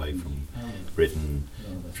broke away from Britain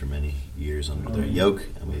after many years under their yoke,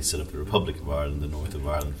 and we set up the Republic of Ireland. The north of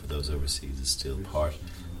Ireland, for those overseas, is still part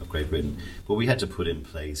of Great Britain. But we had to put in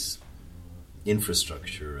place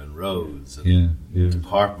infrastructure and roads and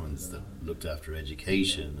departments that looked after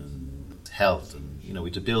education and health, and we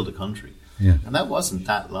had to build a country. And that wasn't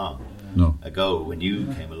that long ago when you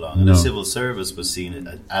came along. And the civil service was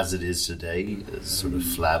seen as it is today, as sort of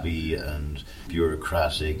flabby and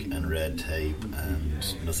bureaucratic and red tape,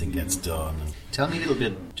 and nothing gets done. And tell me a little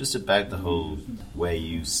bit just about the whole way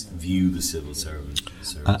you view the civil service.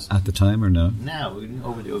 At the time or now? Now,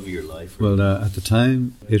 over your life. Well, at the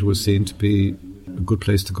time, it was seen to be a good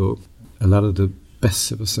place to go. A lot of the best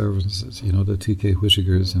civil services, the T.K.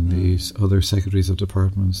 Whittakers and these other secretaries of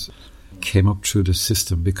departments, came up through the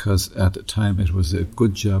system because at the time it was a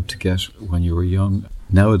good job to get when you were young.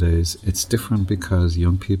 Nowadays it's different because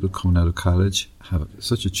young people coming out of college have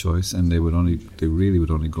such a choice, and they really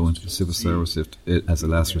would only go into the civil service as a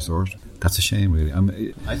last resort. That's a shame, really.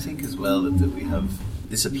 I think as well that we have,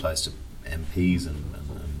 this applies to MPs and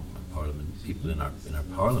Parliament, people in our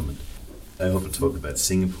Parliament. I often talk about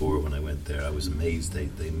Singapore. When I went there, I was amazed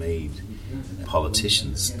they made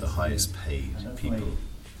politicians the highest paid people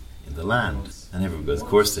in the land, and everyone goes, of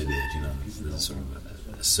course they did. There's a sort of a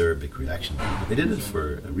acerbic reaction. But they did it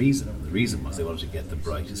for a reason. The reason was they wanted to get the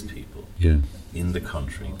brightest people in the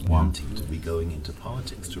country wanting to be going into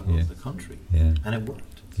politics to run the country, and it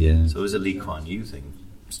worked. So it was a Lee Kuan Yew thing,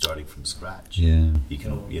 starting from scratch. You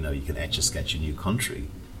can etch a sketch a new country.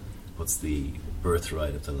 What's the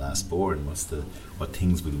birthright of the last born? What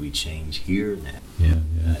things would we change here now?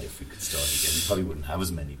 If we could start again, we probably wouldn't have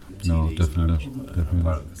as many TDs. No, definitely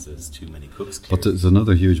not. Because there's too many cooks. But there's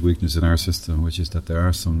another huge weakness in our system, which is that there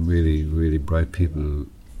are some really, really bright people,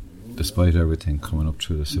 despite everything, coming up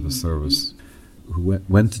through the civil service, who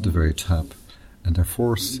went to the very top, and they're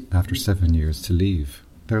forced after 7 years to leave.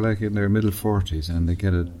 They're like in their middle 40s, and they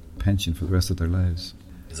get a pension for the rest of their lives.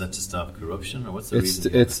 Is that to stop corruption, or what's the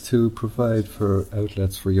reason? It's to provide for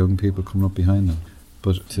outlets for young people coming up behind them.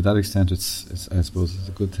 But to that extent, it's I suppose it's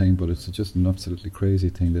a good thing, but it's just an absolutely crazy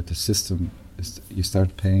thing that the system is. You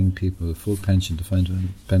start paying people a full pension,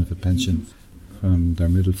 defined benefit pension, from their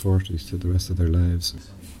middle 40s to the rest of their lives.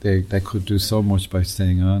 They could do so much by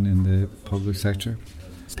staying on in the public sector.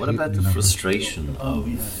 What about the frustration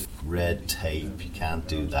of red tape? You can't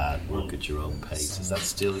do that. Work at your own pace. Is that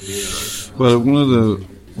still here? Well,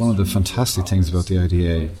 one of the fantastic things about the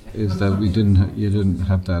IDA is that you didn't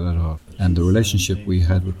have that at all. And the relationship we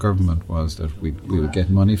had with government was that we would get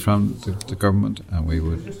money from the government, and we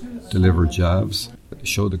would deliver jobs,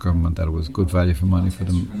 show the government that it was good value for money for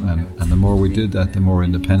them. And the more we did that, the more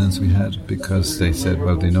independence we had, because they said,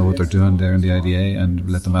 well, they know what they're doing there in the IDA, and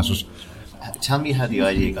let them at it. Tell me how the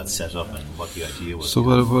IDA got set up and what the idea was. So,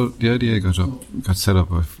 well, the IDA got set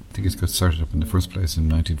up, I think it got started up in the first place in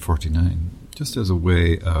 1949, just as a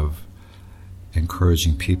way of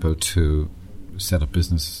encouraging people to set up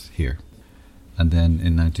business here. And then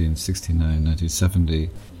in 1969, 1970,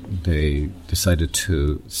 they decided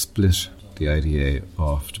to split the IDA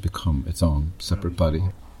off to become its own separate body.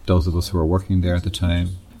 Those of us who were working there at the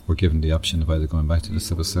time were given the option of either going back to the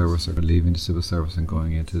civil service or leaving the civil service and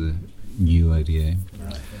going into the new IDA.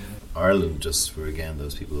 Ireland, just for again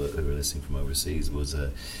those people who are listening from overseas, was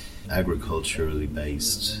a agriculturally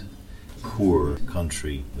based poor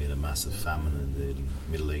country. We had a massive famine in the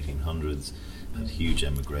middle 1800s, had huge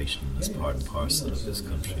emigration as part and parcel of this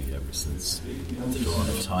country ever since the dawn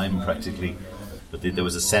of time practically. But there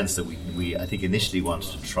was a sense that we I think initially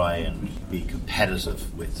wanted to try and be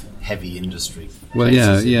competitive with heavy industry. Well,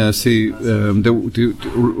 See,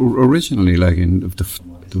 originally,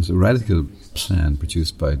 there was a radical plan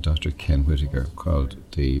produced by Dr. Ken Whittaker called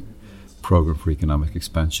the Programme for Economic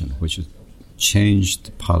Expansion, which changed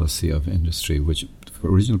the policy of industry, which the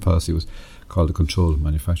original policy was called the Control of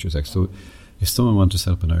Manufacturers Act. So if someone wanted to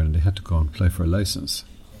set up in Ireland, they had to go and apply for a licence.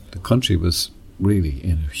 The country was really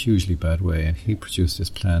in a hugely bad way, and he produced this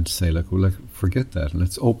plan to say, forget that, and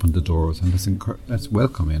let's open the doors and let's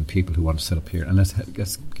welcome in people who want to set up here, and let's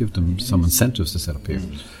give them some incentives to set up here.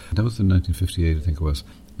 That was in 1958, I think it was,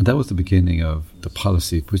 and that was the beginning of the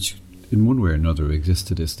policy, which in one way or another exists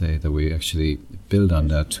to this day, that we actually build on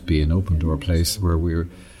that to be an open door place where we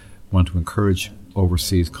want to encourage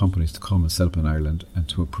overseas companies to come and set up in Ireland and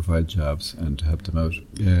to provide jobs and to help them out.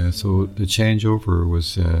 So the changeover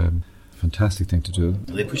was a fantastic thing to do.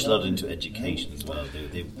 They pushed a lot into education as well.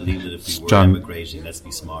 They believed that if we were emigrating, let's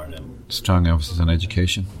be smart. Strong emphasis on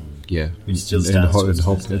education. Yeah, it still stands.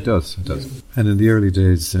 It does. And in the early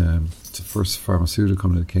days, the first pharmaceutical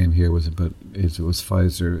company that came here was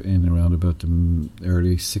Pfizer in around about the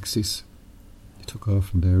early 60s. It took off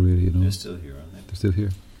from there, really. They're still here, aren't they? They're still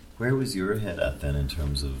here. Where was your head at then in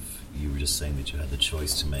terms of, you were just saying that you had the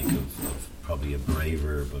choice to make of probably a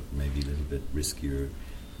braver but maybe a little bit riskier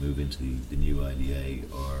move into the new IDA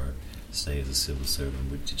or stay as a civil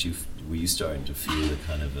servant. Were you starting to feel a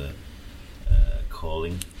kind of a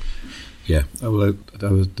calling? Yeah, well,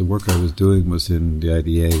 the work I was doing was in the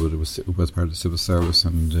IDA, but it was part of the civil service,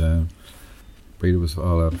 and Breda was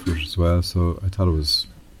all out for it as well, so I thought it was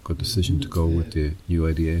a good decision to go with the new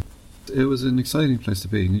IDA. It was an exciting place to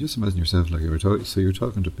be. And you just imagine yourself you're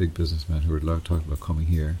talking to big businessmen who were talking about coming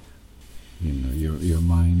here. Your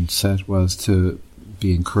mindset was to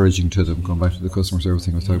be encouraging to them, going back to the customer service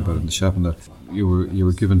thing I was talking about in the shop, and that you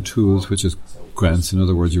were given tools, which is grants. In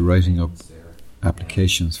other words, you're writing up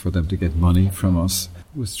applications for them to get money from us.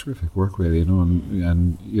 It was terrific work, really,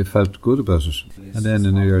 and you felt good about it. And then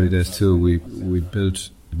in the early days too, we built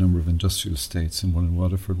a number of industrial estates, and one in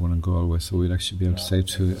Waterford, one in Galway, so we'd actually be able to say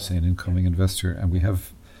to an incoming investor, and we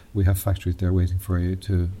have factories there waiting for you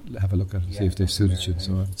to have a look at and see if they've suited you and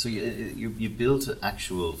so on. So you built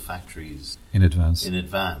actual factories in advance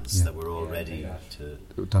that were all ready to...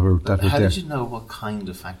 How did you know what kind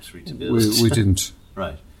of factory to build? We didn't.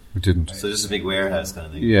 Right. We didn't. So just a big warehouse kind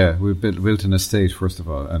of thing? Yeah, we built an estate first of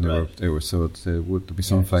all, and there would be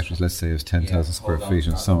some factories, let's say, of 10,000 square feet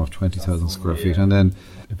and some of 20,000 square feet, and then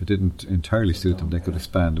if it didn't entirely suit them, they could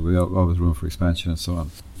expand. We always room for expansion and so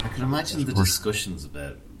on. I can imagine the discussions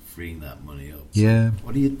about freeing that money up. Yeah.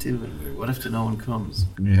 What are you doing? What if no one comes?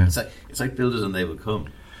 Yeah. It's like build it and they will come.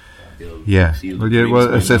 Yeah.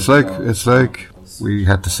 It's like we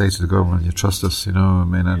had to say to the government, you trust us, and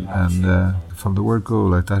from the word go,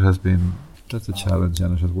 that's a challenge,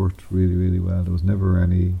 and it has worked really, really well. There was never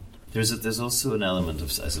any... There's also an element of,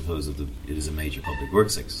 I suppose, it is a major public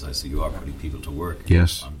works exercise, so you are putting people to work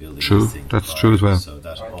on building these things. That's true as well. So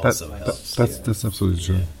that also helps. That's absolutely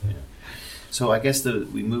true. Yeah. So I guess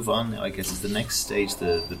we move on now. I guess is the next stage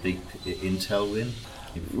the big Intel win?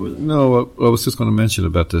 No, I was just going to mention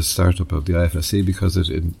about the startup of the IFSC because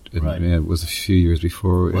it was a few years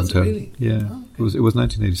before was Intel. It really? Yeah, oh, okay. It was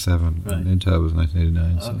 1987 and Intel was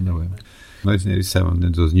 1989. Okay. So anyway, 1987,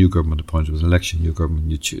 then there was a new government appointed. It was an election, new government,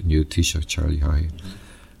 new Taoiseach Charlie Haughey.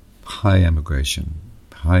 High emigration,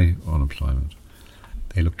 high unemployment.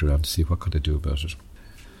 They looked around to see what could they do about it.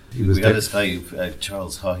 We got this guy,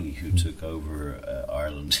 Charles Haughey, who took over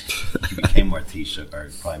Ireland. He became our Taoiseach, our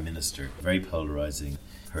Prime Minister. Very polarising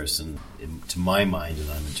person. To my mind,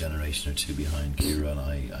 and I'm a generation or two behind Kieran,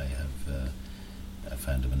 I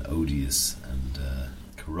found him an odious and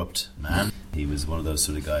corrupt man. He was one of those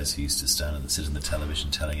sort of guys who used to sit on the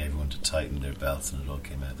television telling everyone to tighten their belts, and it all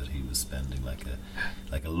came out that he was spending like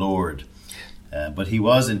a lord. But he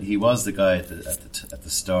was the guy at the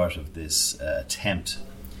start of this attempt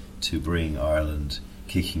to bring Ireland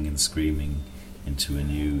kicking and screaming into a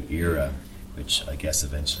new era, which I guess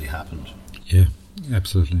eventually happened. Yeah,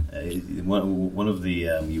 absolutely. One of the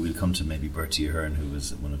you will come to maybe Bertie Ahern, who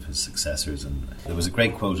was one of his successors, and there was a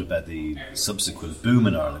great quote about the subsequent boom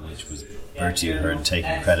in Ireland, which was Bertie Ahern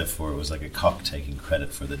taking credit for. It was like a cock taking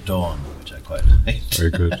credit for the dawn, which I quite liked.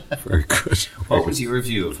 Very good, very good. What was your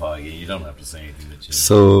view of Haughey? You don't have to say anything that you...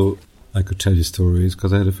 So I could tell you stories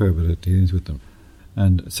because I had a fair bit of dealings with them.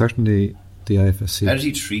 And certainly the IFSC... How did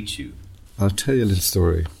he treat you? I'll tell you a little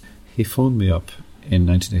story. He phoned me up in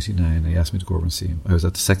 1989 and he asked me to go over and see him. I was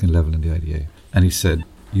at the second level in the IDA. And he said,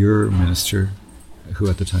 your minister, who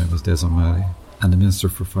at the time was Des O'Malley, and the Minister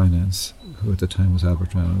for Finance, who at the time was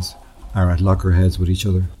Albert Reynolds, are at loggerheads with each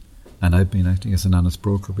other. And I've been acting as an honest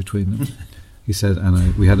broker between them. He said,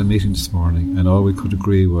 and we had a meeting this morning, and all we could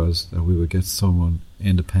agree was that we would get someone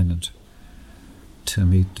independent to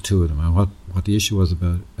meet the two of them. And what the issue was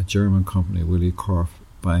about a German company, Willi Korf,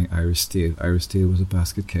 buying Irish Steel. Irish Steel was a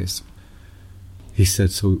basket case. He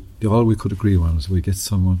said, so all we could agree on was we get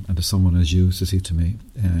someone, and there's someone as you to see to me,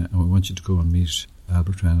 and we want you to go and meet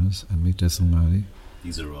Albert Reynolds and meet Des O'Malley.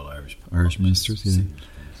 These are all Irish ministers, yeah.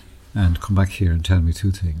 And come back here and tell me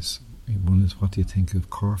two things. One is, what do you think of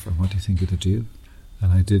Corf and what do you think of the deal?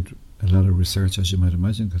 And I did a lot of research, as you might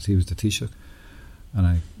imagine, because he was the Taoiseach. And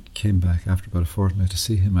I came back after about a fortnight to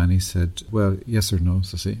see him, and he said, well, yes or no,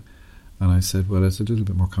 so see. And I said, well, it's a little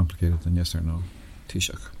bit more complicated than yes or no,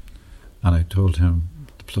 Taoiseach. And I told him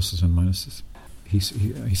the pluses and minuses. He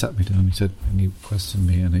sat me down, he said, and he questioned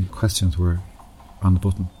me, and the questions were on the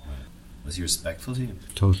button. Was he respectful to you?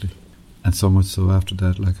 Totally. And so much so after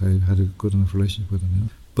that, like, I had a good enough relationship with him. You know?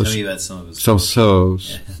 But tell me about some of his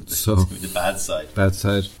the bad side. Bad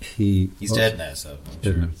side. He's dead now, so I'm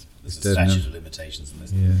sure there's a statute of limitations in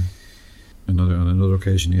this. Yeah. On another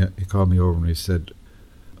occasion, he called me over and he said,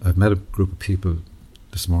 I've met a group of people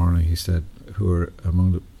this morning, he said, who are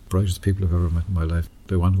among the brightest people I've ever met in my life.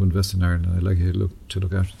 They want to invest in Ireland, and I'd like you to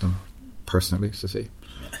look after them personally, so see.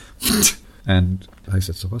 And I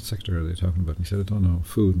said, so what sector are they talking about? And he said, I don't know,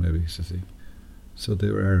 food maybe, so see. So they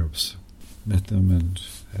were Arabs. Met them and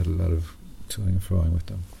had a lot of toing and froing with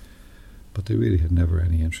them. But they really had never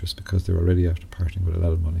any interest because they were already after parting with a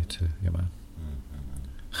lot of money to Yemen.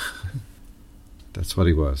 Mm-hmm. That's what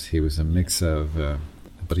he was. He was a mix of...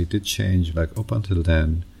 but he did change, like up until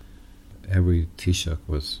then, every Taoiseach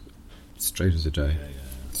was straight as a die. Yeah.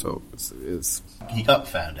 So it's he got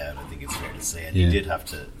found out, I think it's fair to say, and he did have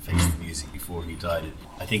to face the music before he died.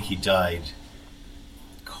 I think he died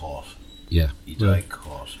caught. Yeah. He died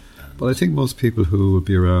caught. But I think most people who would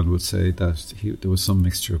be around would say that there was some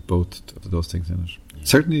mixture of both of those things in it. Yeah.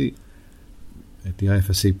 Certainly, the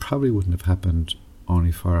IFSC probably wouldn't have happened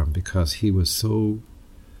only for him because he was so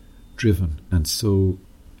driven and so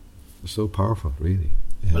powerful, really.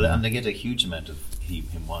 Well, and they get a huge amount of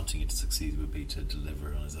him wanting it to succeed would be to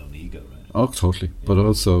deliver on his own ego, right? Oh, totally. Yeah. But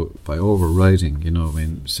also by overriding, you know, I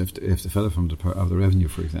mean, if the fellow from the revenue,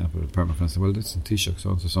 for example, the Department of Finance said, well, this is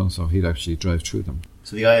Taoiseach, so he'd actually drive through them.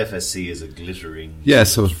 So the IFSC is a glittering... Yeah,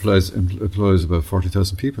 so it employs about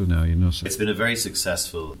 40,000 people now, you know. So it's been a very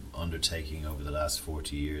successful undertaking over the last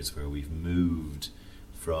 40 years where we've moved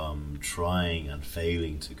from trying and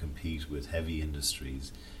failing to compete with heavy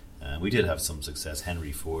industries. We did have some success.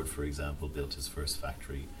 Henry Ford, for example, built his first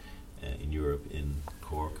factory in Europe, in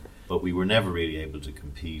Cork. But we were never really able to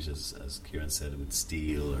compete, as Kieran said, with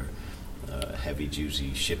steel or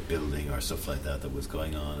heavy-duty shipbuilding or stuff like that was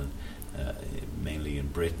going on, mainly in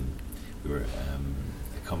Britain. We were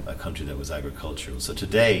a country that was agricultural. So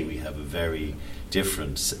today we have a very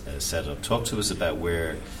different setup. Talk to us about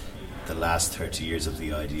where the last 30 years of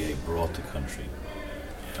the IDA brought the country,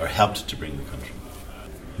 or helped to bring the country.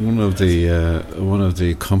 One of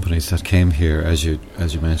the companies that came here, as you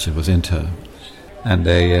mentioned, was Intel, and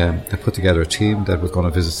they put together a team that was going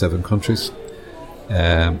to visit 7 countries,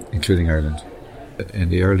 including Ireland. In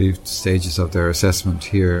the early stages of their assessment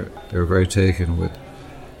here, they were very taken with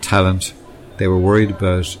talent. They were worried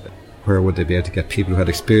about where would they be able to get people who had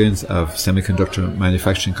experience of semiconductor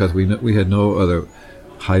manufacturing, because we had no other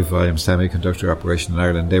high volume semiconductor operation in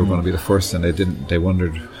Ireland. They were going to be the first, and they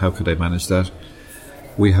wondered how could they manage that.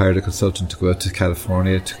 We hired a consultant to go out to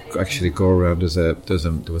California to actually go around.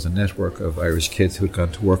 There was a network of Irish kids who had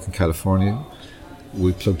gone to work in California.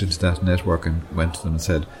 We plugged into that network and went to them and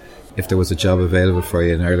said, if there was a job available for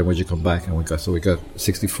you in Ireland, would you come back? And we got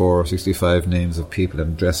 64 or 65 names of people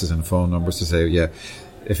and addresses and phone numbers to say, yeah,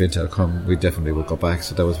 if Intel come, we definitely will go back.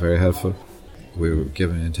 So that was very helpful. We were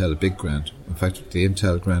giving Intel a big grant. In fact, the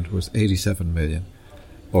Intel grant was 87 million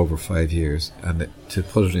over 5 years. And to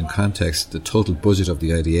put it in context, the total budget of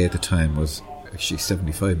the IDA at the time was actually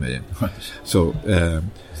 75 million. Right. So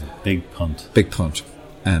it's a big punt. Big punt.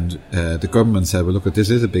 And the government said, well, look, this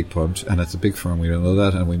is a big punt, and it's a big firm, we know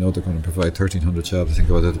that, and we know they're going to provide 1,300 jobs, I think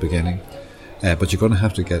it was at the beginning. But you're going to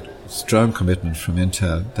have to get strong commitment from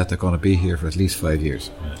Intel that they're going to be here for at least 5 years.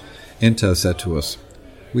 Right. Intel said to us,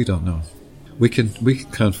 we don't know. We can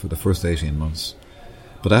count for the first 18 months.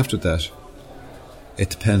 But after that,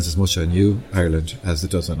 it depends as much on you, Ireland, as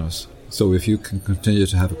it does on us. So if you can continue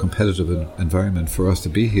to have a competitive environment for us to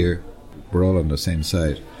be here, we're all on the same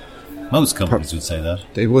side. Most companies would say that.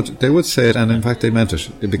 They would say it, and in fact they meant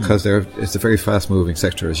it, because it's a very fast moving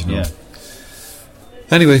sector, as you know. Yeah.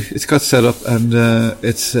 Anyway, it's got set up, and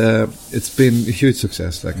it's been a huge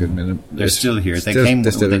success. Like, I mean, they're still here.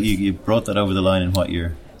 You brought that over the line in what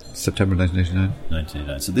year? September 1989.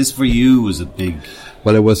 1989. So this for you was a big...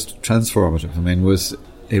 Well, it was transformative. I mean,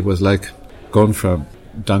 it was like going from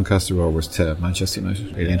Doncaster Rovers to Manchester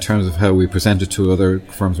United, really, in terms of how we presented to other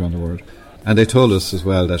firms around the world. And they told us as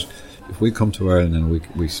well that if we come to Ireland and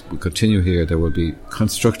we continue here, there will be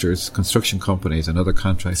construction companies and other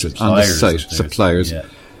contractors on the site, suppliers,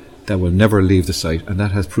 that will never leave the site, and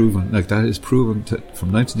that is proven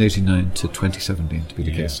from 1989 to 2017 to be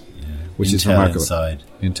the case. Which Intel is remarkable.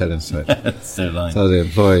 Intel inside. So they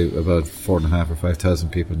employ about 4,500 or 5,000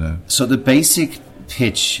 people now. So the basic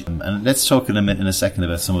pitch, and let's talk in a second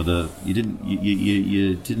about some of the. You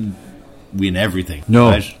didn't win everything. No,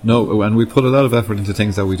 right? no, and we put a lot of effort into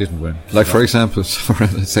things that we didn't win. Like for example,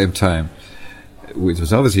 around the same time, there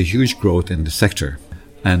was obviously huge growth in the sector,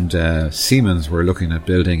 and Siemens were looking at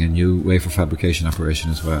building a new wafer fabrication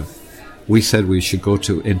operation as well. We said we should go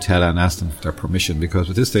to Intel and ask them for their permission, because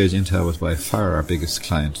at this stage Intel was by far our biggest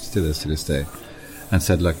client, still is to this day, and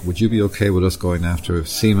said, like, would you be okay with us going after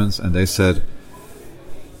Siemens? And they said,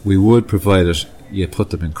 we would, provided you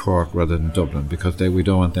put them in Cork rather than Dublin, because we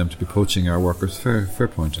don't want them to be poaching our workers. Fair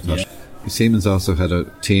point, I thought. Yeah. Siemens also had a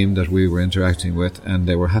team that we were interacting with, and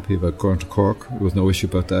they were happy about going to Cork. There was no issue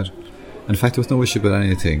about that. In fact, there was no issue about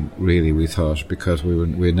anything, really, we thought, because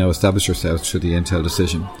we had now established ourselves through the Intel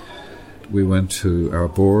decision. We went to our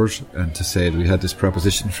board and to say that we had this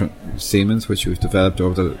proposition from Siemens, which we've developed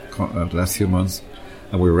over the last few months,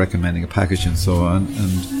 and we were recommending a package and so on,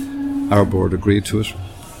 and our board agreed to it.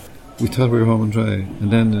 We thought we were home and dry, and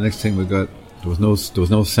then the next thing we got, there was no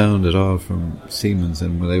sound at all from Siemens,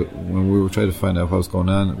 and when we were trying to find out what was going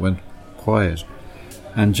on, it went quiet.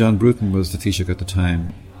 And John Bruton was the Taoiseach at the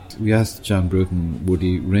time. We asked John Bruton, would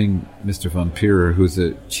he ring Mr. von Pierer, who's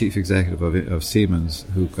the chief executive of Siemens,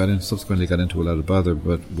 who subsequently got into a lot of bother,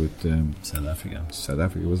 but with South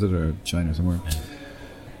Africa, was it, or China somewhere? Yeah.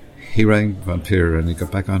 He rang von Pierer and he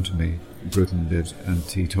got back onto me. Bruton did, and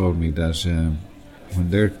he told me that when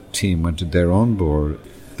their team went to their own board,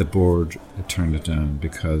 the board had turned it down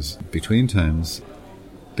because between times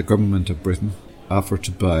the government of Britain offered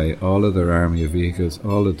to buy all of their army of vehicles,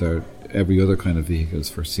 all of their every other kind of vehicles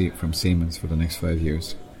from Siemens for the next 5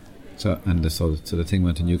 years. So the thing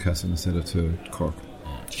went to Newcastle instead of to Cork.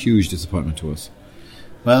 Huge disappointment to us.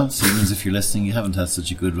 Well, Siemens, if you're listening, you haven't had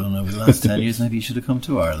such a good run over the last 10 years. Maybe you should have come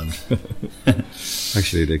to Ireland.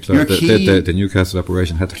 Actually, they closed. The Newcastle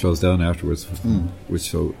operation had to close down afterwards,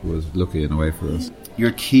 which was lucky in a way for us.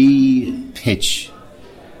 Your key pitch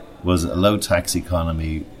was a low-tax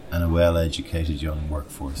economy and a well-educated young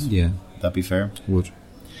workforce. Yeah. Would that be fair? Would.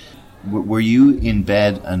 Were you in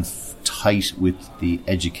bed and tight with the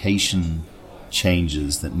education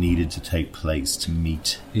changes that needed to take place to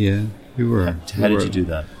meet? Yeah, we were. How did you do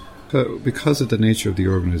that? Because of the nature of the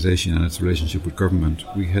organisation and its relationship with government,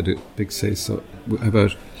 we had a big say-so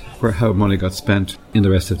about how money got spent in the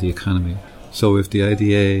rest of the economy. So if the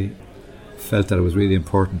IDA felt that it was really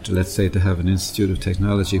important, let's say, to have an Institute of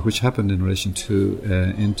Technology, which happened in relation to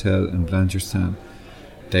Intel and Blanchardstown,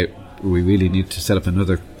 we really need to set up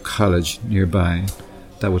another college nearby,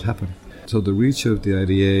 that would happen. So the reach of the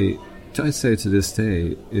IDA, I'd say to this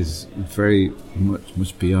day, is very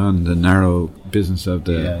much beyond the narrow business of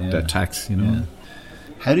the tax, Yeah.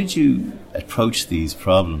 How did you approach these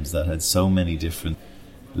problems that had so many different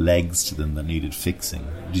legs to them that needed fixing?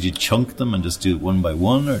 Did you chunk them and just do it one by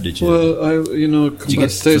one, or did you? Well, did you get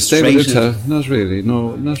stay with frustrated? Intel. Not really.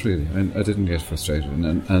 No, not really. I didn't get frustrated.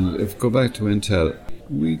 And if go back to Intel,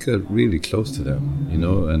 we got really close to them,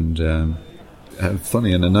 and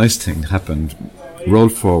funny and a nice thing happened. Roll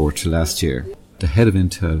forward to last year. The head of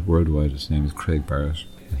Intel worldwide, his name is Craig Barrett.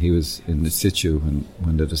 He was in the situ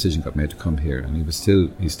when the decision got made to come here, and he's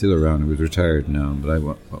still around. He was retired now, but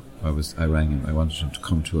I rang him. I wanted him to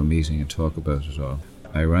come to a meeting and talk about it all.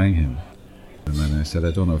 I rang him, and then I said,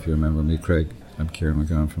 I don't know if you remember me, Craig. I'm Kieran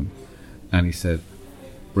McGowan and he said,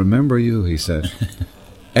 remember you? He said,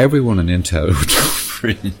 everyone in Intel would.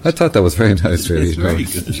 I thought that was very nice, really. It's very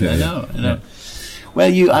good. Yeah. I know. Yeah. Well,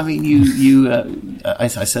 I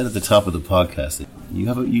said at the top of the podcast that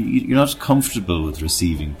you're not comfortable with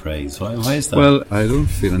receiving praise. Why is that? Well, I don't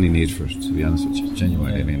feel any need for it, to be honest with you,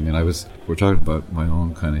 genuinely. Yeah. We're talking about my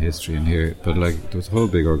own kind of history in here, but there was a whole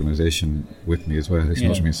big organisation with me as well,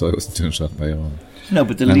 so I wasn't doing it on my own. No,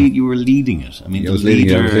 but you were leading it. I mean, the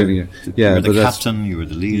leader, I was leading it. Yeah, you were the captain, you were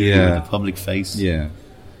the leader, you were the public face. Yeah.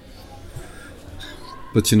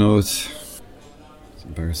 But it's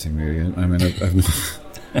embarrassing, really. I mean,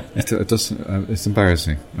 it's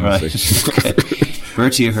embarrassing. Right.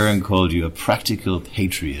 Bertie Ahern called you a practical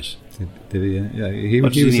patriot. Did he? Yeah.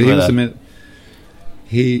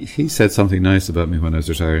 He said something nice about me when I was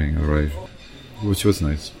retiring. All right, which was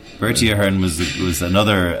nice. Bertie Ahern was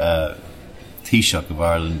another Taoiseach of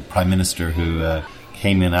Ireland, Prime Minister, who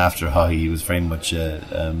came in after Haughey. He was very much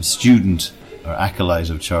a student or acolyte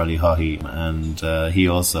of Charlie Haughey, and he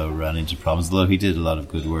also ran into problems, although he did a lot of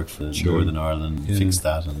good work for Northern Ireland, fixed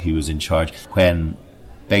that, and he was in charge. When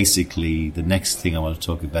basically the next thing I want to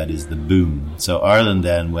talk about is the boom. So Ireland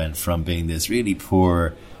then went from being this really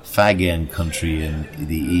poor fag-end country in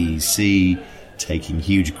the EEC, taking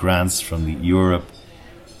huge grants from Europe.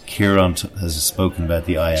 Kieran has spoken about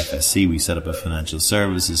the IFSC. We set up a financial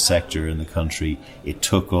services sector in the country. It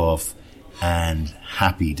took off, and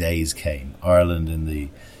happy days came. Ireland in the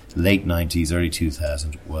late 90s, early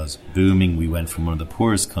 2000s was booming. We went from one of the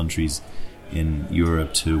poorest countries in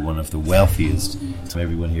Europe to one of the wealthiest. So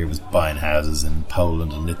everyone here was buying houses in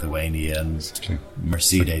Poland and Lithuania and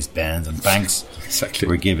Mercedes-Benz, and banks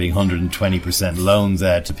were giving 120% loans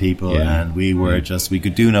out to people, and we were we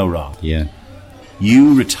could do no wrong. Yeah.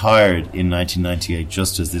 You retired in 1998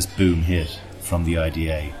 just as this boom hit from the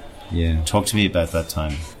IDA. Yeah. Talk to me about that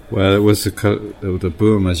time. Well, it was the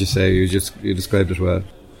boom, as you say. You described it well.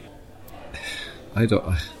 I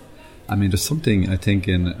mean, there's something, I think,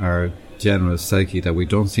 in our general psyche that we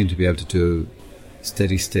don't seem to be able to do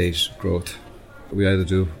steady state growth. We either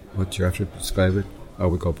do what you're after describing, or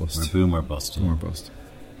we go bust. Boom or bust. Boom or bust.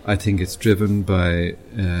 I think it's driven by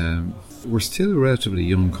we're still a relatively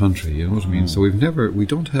young country, you know what I mean? So we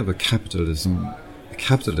don't have a capitalist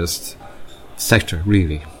sector,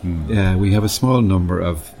 really. We have a small number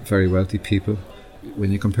of very wealthy people.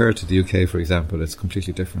 When you compare it to the UK, for example, it's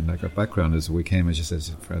completely different. Like, our background is, we came, as you said,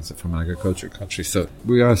 from an agricultural country. So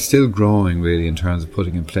we are still growing, really, in terms of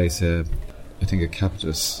putting in place a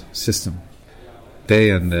capitalist system.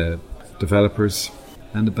 They and the developers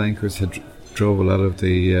and the bankers had drove a lot of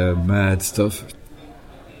the mad stuff.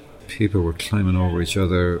 People were climbing over each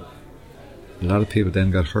other. A lot of people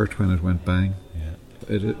then got hurt when it went bang.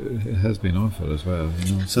 It has been awful as well,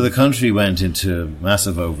 you know. So the country went into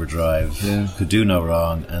massive overdrive, could do no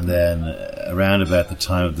wrong, and then around about the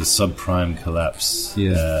time of the subprime collapse,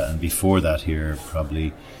 and before that here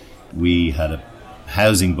probably, we had a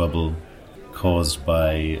housing bubble caused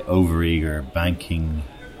by overeager banking,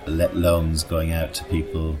 loans going out to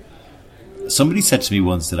people. Somebody said to me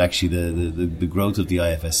once that actually the growth of the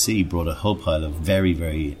IFSC brought a whole pile of very,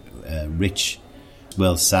 very rich,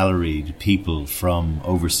 well-salaried people from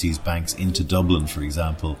overseas banks into Dublin, for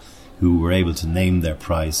example, who were able to name their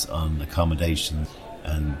price on accommodation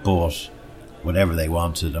and bought whatever they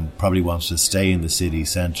wanted, and probably wanted to stay in the city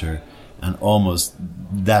centre, and almost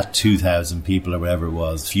that 2,000 people or whatever it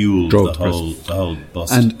was fueled the whole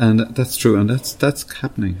bust. And that's true, and that's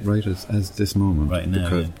happening right as this moment right now,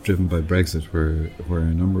 because driven by Brexit, where a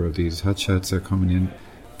number of these hotshots are coming in,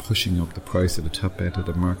 pushing up the price at the top end of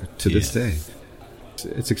the market to this day.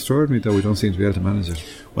 It's extraordinary, though. We don't seem to be able to manage it.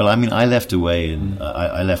 Well, I mean, I left away, and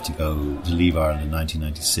I left to leave Ireland in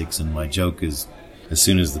 1996, and my joke is, as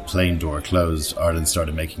soon as the plane door closed, Ireland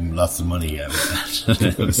started making lots of money out of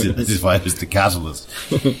that. This is why it was the catalyst.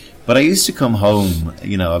 But I used to come home,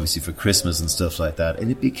 you know, obviously for Christmas and stuff like that, and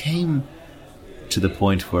it became to the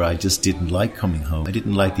point where I just didn't like coming home. I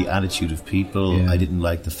didn't like the attitude of people. I didn't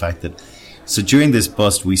like the fact that... So during this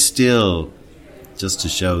bust, we still... just to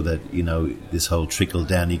show that, you know, this whole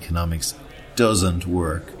trickle-down economics doesn't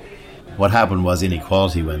work. What happened was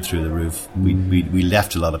inequality went through the roof. We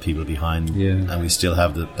left a lot of people behind, and we still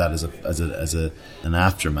have that as an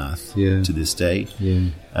aftermath to this day.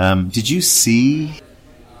 Did you see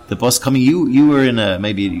the bus coming? You were in a,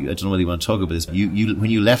 maybe, I don't know whether you want to talk about this, but you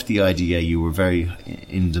when you left the IDA, you were very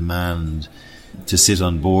in demand to sit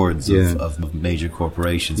on boards of major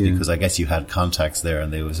corporations, because I guess you had contacts there,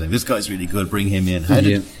 and they were saying, this guy's really good, bring him in.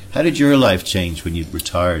 How did your life change when you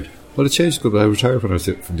retired? Well, it changed good, but I retired from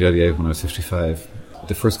the IDA when I was 55.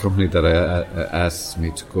 The first company that I asked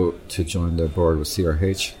me to go to join their board was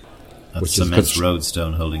CRH. That's Cement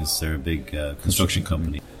Roadstone Holdings. They're a big construction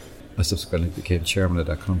company. I subsequently became chairman of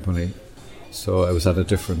that company, so I was at a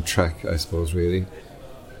different track, I suppose, really.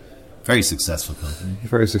 Very successful company.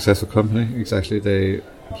 Very successful company, exactly. They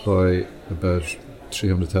employ about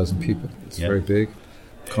 300,000 people. It's very big.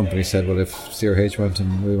 The company said, well, if CRH want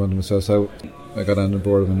them, we want them as well. So I got on the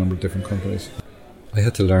board of a number of different companies. I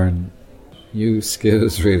had to learn new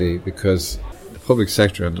skills, really, because the public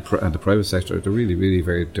sector and the private sector, they're really, really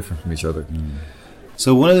very different from each other.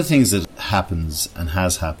 So one of the things that happens and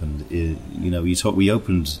has happened is, you know, we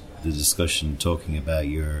opened the discussion talking about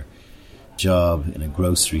your job in a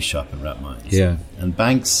grocery shop in Rathmines. And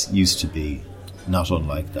banks used to be not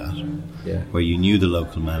unlike that, where you knew the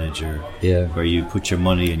local manager, where you put your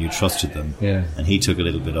money and you trusted them, and he took a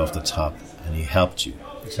little bit off the top and he helped you.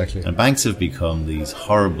 Exactly. And banks have become these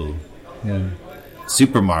horrible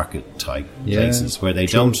supermarket type places where they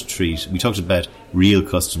don't treat. We talked about real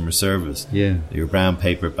customer service. Yeah. Your brown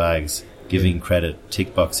paper bags, giving credit,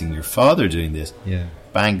 tick boxing. Your father doing this. Yeah.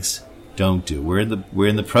 Banks don't do. We're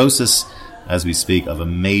in the process, as we speak, of a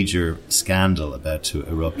major scandal about to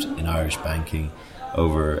erupt in Irish banking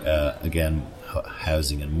over again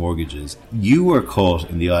housing and mortgages. You were caught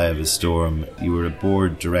in the eye of a storm. You were a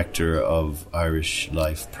board director of Irish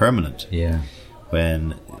Life Permanent. Yeah.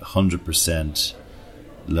 When 100%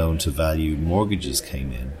 loan to value mortgages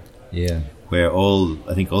came in. Yeah. Where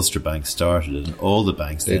I think Ulster Bank started it, and all the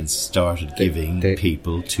banks then started giving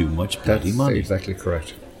people too much bloody money. That's exactly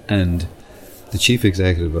correct. And the chief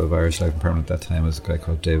executive of Irish Life Permanent at that time was a guy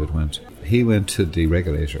called David Went. He went to the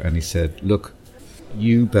regulator and he said, look,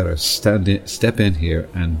 you better step in here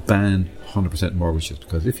and ban 100% mortgages,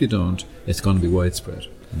 because if you don't, it's going to be widespread.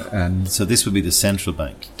 And so this would be the central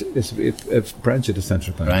bank. It's a branch of the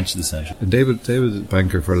central bank. Branch of the central. And David was a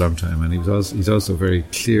banker for a long time, and he's also very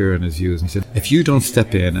clear in his views. And he said, if you don't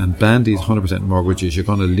step in and ban these 100% mortgages, you're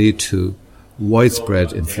going to lead to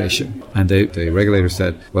widespread inflation. And the regulator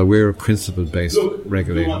said, well, we're a principle-based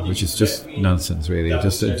regulator, which is just nonsense, really.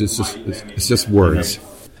 It's just words.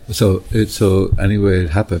 So anyway,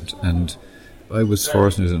 it happened, and I was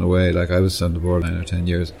fortunate in a way. Like, I was on the board 9 or 10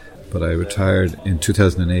 years, but I retired in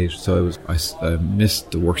 2008. So I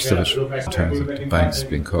missed the worst of it in terms of the banks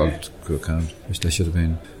being called to account, which they should have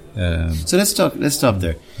been. So let's stop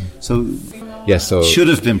there. So should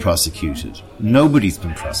have been prosecuted. Nobody's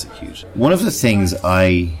been prosecuted. One of the things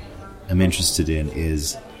I am interested in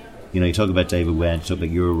is, you talk about David Went, you talk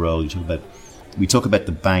about your role, we talk about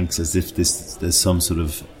the banks as if there's some sort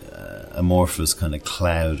of amorphous kind of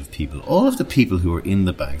cloud of people. All of the people who are in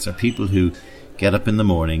the banks are people who get up in the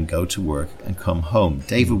morning, go to work, and come home.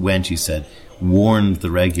 David Went, you said, warned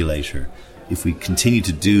the regulator, if we continue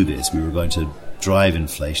to do this, we were going to drive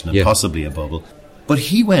inflation and possibly a bubble. But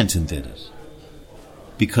he went and did it.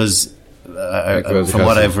 Because from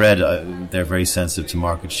what I've read, they're very sensitive to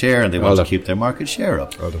market share, and they want to keep their market share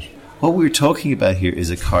up. What we're talking about here is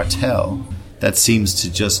a cartel that seems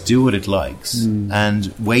to just do what it likes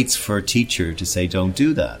and waits for a teacher to say, don't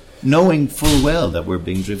do that, knowing full well that we're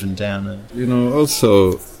being driven down.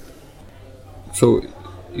 Also, so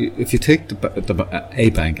if you take a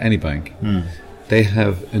bank, any bank, they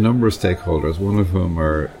have a number of stakeholders, one of whom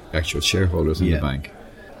are actual shareholders in the bank.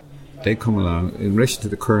 They come along in relation to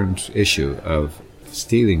the current issue of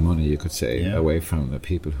stealing money, you could say, away from the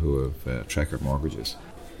people who have tracker mortgages.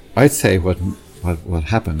 I'd say what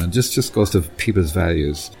happened, and just goes to people's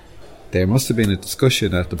values, there must have been a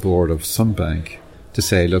discussion at the board of some bank to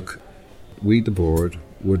say, look, we, the board,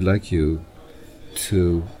 would like you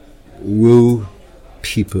to woo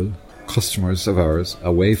people, customers of ours,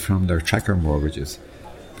 away from their tracker mortgages,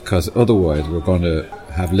 because otherwise we're going to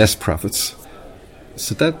have less profits.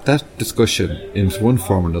 So that discussion in one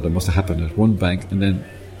form or another must have happened at one bank, and then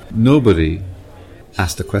nobody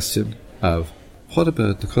asked the question of, what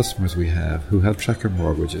about the customers we have who have tracker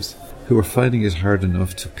mortgages, who are finding it hard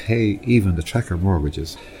enough to pay even the tracker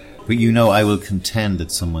mortgages? But I will contend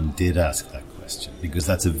that someone did ask that question, because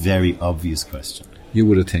that's a very obvious question. You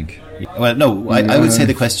would think. Well, no, I would say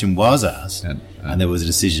the question was asked, and there was a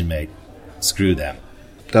decision made. Screw them.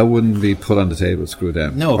 That wouldn't be put on the table. Screw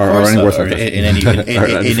them. No, of course not. Or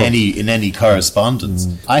in any correspondence.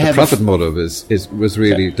 The profit motive was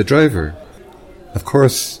really the driver. Of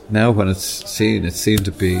course, now when it's seen, it seemed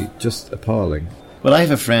to be just appalling. Well, I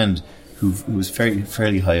have a friend who was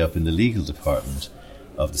fairly high up in the legal department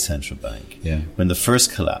of the central bank. Yeah. When the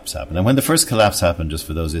first collapse happened, and when the first collapse happened, just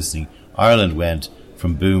for those listening, Ireland went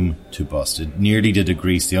from boom to bust. It nearly did a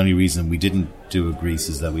Greece. The only reason we didn't do a Greece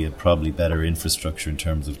is that we had probably better infrastructure in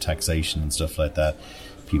terms of taxation and stuff like that.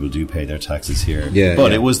 People do pay their taxes here,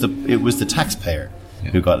 but it was the taxpayer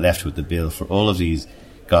who got left with the bill for all of these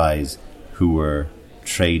guys who were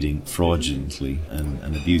trading fraudulently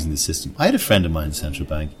and abusing the system. I had a friend of mine in the central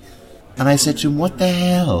bank, and I said to him, what the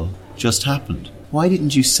hell just happened? Why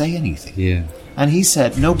didn't you say anything? Yeah. And he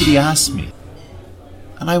said, nobody asked me.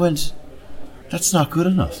 And I went, that's not good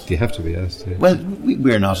enough. You have to be asked. Yeah. Well,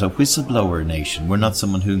 we're not a whistleblower nation. We're not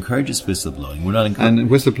someone who encourages whistleblowing. We're not and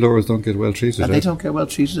whistleblowers don't get well treated. And they don't get well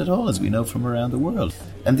treated at all, as we know from around the world.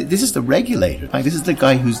 And this is the regulator. Like, this is the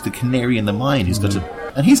guy who's the canary in the mine, who's got to...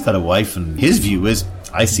 And he's got a wife, and his view is,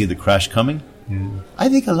 I see the crash coming. Yeah. I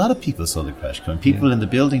think a lot of people saw the crash coming. People in the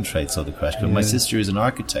building trade saw the crash coming. My sister is an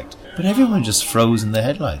architect. But everyone just froze in the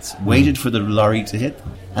headlights, waited for the lorry to hit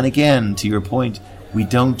them. And again, to your point, we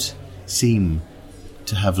don't seem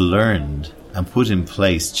to have learned and put in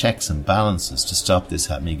place checks and balances to stop this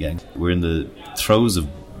happening again. We're in the throes of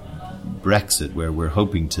Brexit, where we're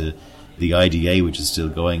hoping to, the IDA, which is still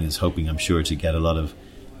going, is hoping, I'm sure, to get a lot of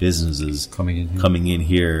businesses coming in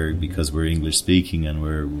here because we're English speaking and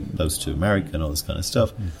we're close to America and all this kind of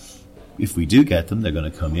stuff. If we do get them, they're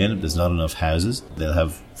going to come in. If there's not enough houses, they'll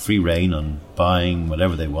have free reign on buying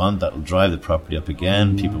whatever they want. That will drive the property up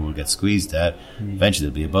again. People will get squeezed out. Eventually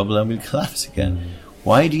there'll be a bubble and we'll collapse again.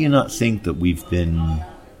 Why do you not think that we've been,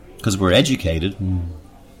 because we're educated?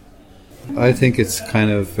 I think it's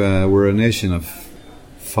kind of, we're a nation of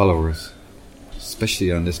followers,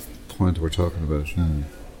 especially on this point we're talking about,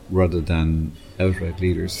 rather than outright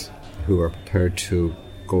leaders who are prepared to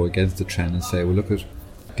go against the trend and say, well, look at,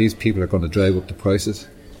 these people are going to drive up the prices.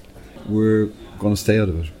 We're going to stay out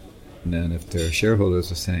of it. And then if their shareholders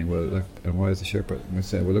are saying, well, look, and why is the share price? We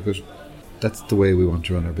say, well, look at, that's the way we want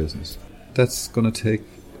to run our business. That's going to take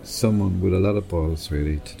someone with a lot of balls,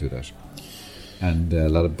 really, to do that. And a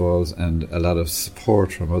lot of balls and a lot of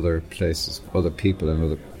support from other places, other people and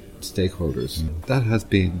other stakeholders. That has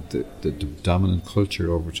been the dominant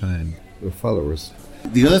culture over time, the followers.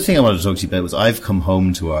 The other thing I wanted to talk to you about was I've come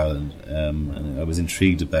home to Ireland, and I was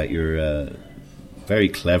intrigued about your very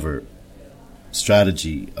clever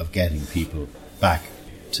strategy of getting people back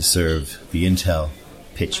to serve the Intel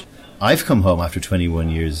pitch. I've come home after 21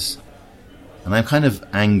 years and I'm kind of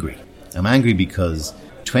angry. I'm angry because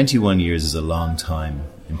 21 years is a long time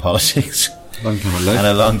in politics. Long time in life. And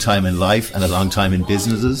a long time in life and a long time in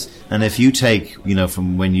businesses. And if you take,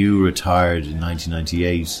 from when you retired in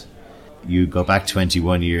 1998, you go back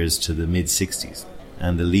 21 years to the mid-60s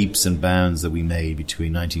and the leaps and bounds that we made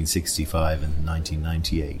between 1965 and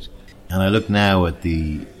 1998. And I look now at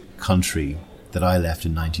the country that I left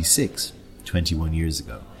in 96, 21 years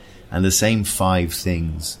ago. And the same 5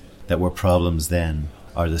 things that were problems then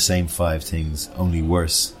are the same 5 things, only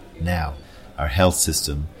worse now. Our health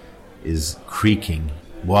system is creaking,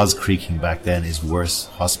 was creaking back then, is worse.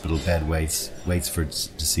 Hospital bed waits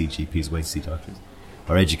to see GPs, waits to see doctors.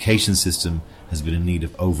 Our education system has been in need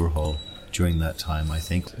of overhaul during that time, I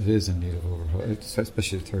think. It is in need of overhaul,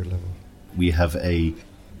 especially at third level. We have a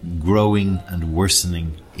growing and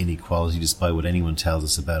worsening inequality, despite what anyone tells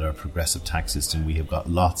us about our progressive tax system. We have got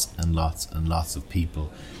lots and lots and lots of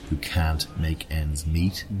people who can't make ends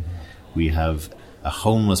meet. We have a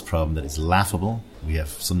homeless problem that is laughable. We have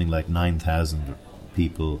something like 9,000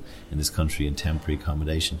 people in this country in temporary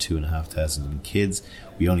accommodation, 2,500 in kids.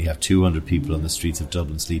 We only have 200 people on the streets of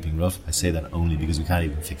Dublin sleeping rough. I say that only because we can't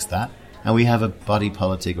even fix that. And we have a body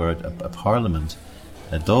politic, or a parliament,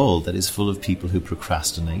 a Dáil, that is full of people who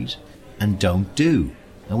procrastinate and don't do.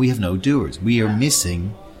 And we have no doers. We are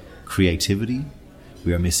missing creativity,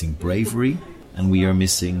 we are missing bravery, and we are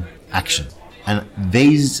missing action. And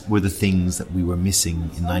these were the things that we were missing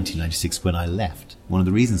in 1996 when I left. One of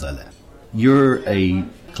the reasons I left. You're a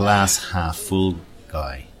glass half full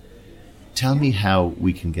guy. Tell me how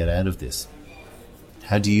we can get out of this.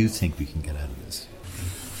 How do you think we can get out of this?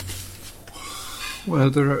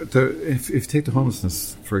 Well, if you take the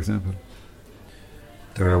homelessness, for example,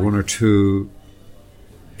 there are 1 or 2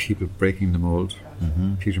 people breaking the mould.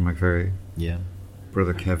 Peter McVerry,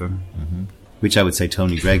 Brother Kevin. Which I would say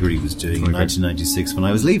Tony Gregory was doing in 1996 when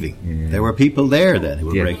I was leaving. There were people there then who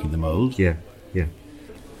were breaking the mould.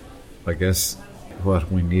 I guess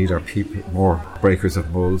what we need are people, more breakers of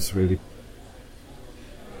moulds, really.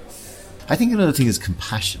 I think another thing is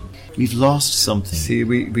compassion. We've lost something. See,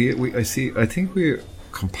 I think we're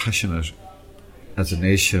compassionate as a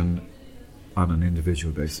nation on an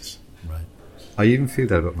individual basis. Right. I even feel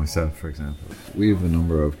that about myself, for example. We have a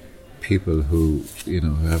number of people who, who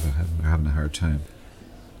are having a hard time.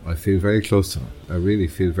 I feel very close to them. I really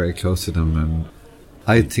feel very close to them, and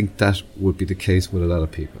I think that would be the case with a lot of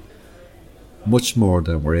people. Much more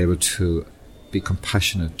than we're able to be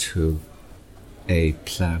compassionate to a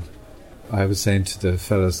plan. I was saying to the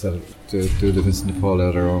fellas that do the Vincent de Paul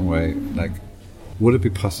out our own way, like, would it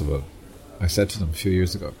be possible, I said to them a few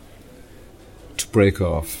years ago, to break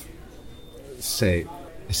off, say,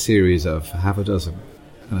 a series of half a dozen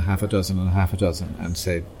and a half a dozen and a half a dozen, and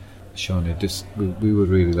say, Sean, we would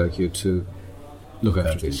really like you to look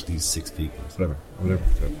after these 6 people. Whatever.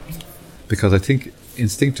 Because I think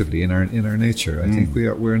instinctively in our nature, I think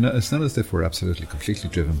we're not. It's not as if we're absolutely completely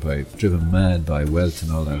driven mad by wealth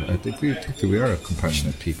and all that. I think that we are a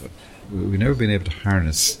compassionate people. We've never been able to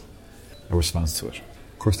harness a response to it.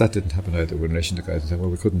 Of course, that didn't happen either. In relation to guys who said, "Well,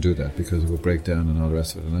 we couldn't do that because it would break down and all the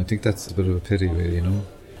rest of it." And I think that's a bit of a pity, really.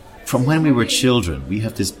 From when we were children, we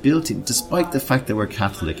have this built-in, despite the fact that we're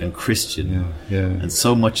Catholic and Christian, and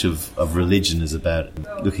so much of religion is about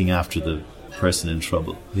looking after the person in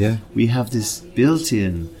trouble. We have this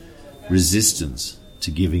built-in resistance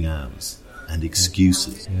to giving alms and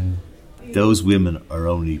excuses. Those women are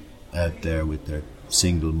only out there with their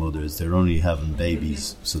single mothers. They're only having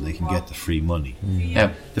babies so they can get the free money.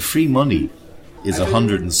 Now, the free money is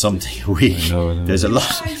 100 and something a week. I know. There's a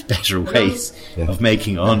lot better ways of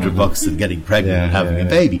making $100 than getting pregnant and having a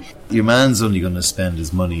baby. Your man's only going to spend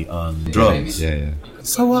his money on drugs.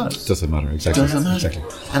 So what? Doesn't matter, exactly. Doesn't matter.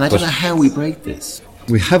 Exactly. And I don't know how we break this.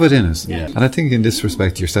 We have it in us. Yeah. And I think in this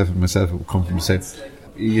respect, yourself and myself will come from the same.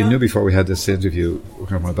 You knew before we had this interview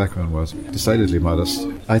where my background was decidedly modest.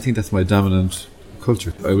 I think that's my dominant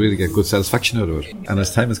culture. I really get good satisfaction out of it. And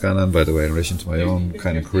as time has gone on, by the way, in relation to my own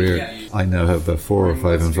kind of career, I now have 4 or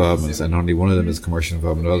 5 involvements, and only one of them is commercial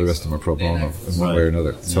involvement. All the rest of them are pro bono in one way or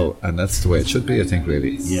another. So, and that's the way it should be, I think,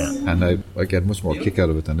 really. Yeah. And I get much more kick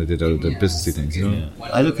out of it than I did out of the businessy things, you know. Yeah.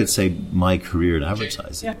 I look at, say, my career in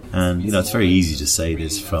advertising, and it's very easy to say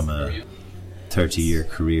this from a 30-year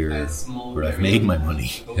career where I've made my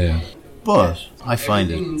money. Yeah. But I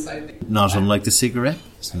find it not unlike the cigarette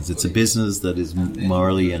business. It's a business that is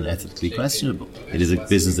morally and ethically questionable. It is a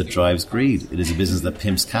business that drives greed. It is a business that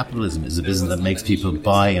pimps capitalism. It is a business that makes people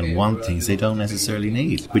buy and want things they don't necessarily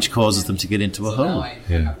need, which causes them to get into a hole.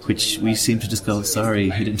 Yeah. Which we seem to just go, sorry,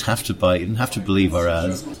 you didn't have to buy, you didn't have to believe our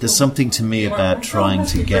ads. There's something to me about trying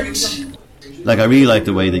to get... Like, I really like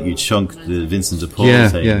the way that you chunk the Vincent de Paul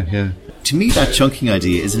thing. Yeah. To me, that chunking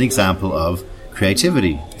idea is an example of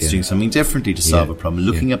creativity. It's doing something differently to solve a problem,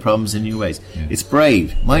 looking at problems in new ways. It's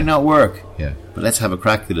brave, might not work, but let's have a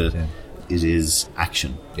crack at it. It is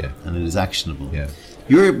action, and it is actionable.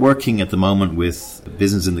 You're working at the moment with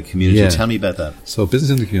business in the community. Tell me about that. So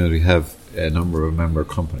business in the community have a number of member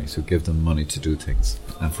companies who give them money to do things.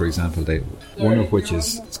 And for example, one of which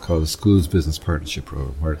is it's called a Schools Business Partnership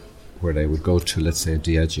Program, where they would go to, let's say,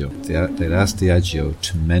 Diageo. They'd ask Diageo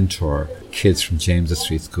to mentor kids from James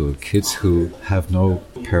Street School, kids who have no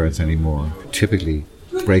parents anymore, typically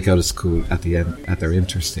break out of school at their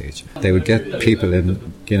interstage. They would get people in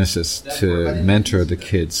Guinnesses to mentor the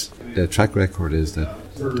kids. The track record is that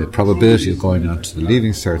the probability of going on to the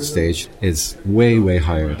Leaving Cert stage is way, way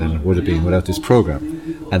higher than it would have been without this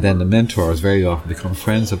program. And then the mentors very often become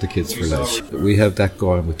friends of the kids for life. We have that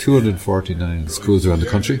going with 249 schools around the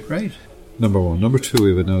country. Right. Number one. Number two,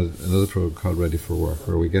 we have another program called Ready for Work,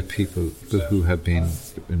 where we get people who have been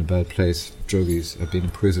in a bad place, druggies, have been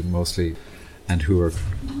in prison mostly, and who are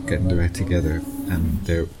getting their act together, and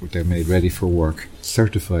they're made ready for work,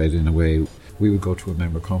 certified in a way. We would go to a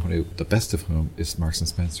member company, the best of whom is Marks and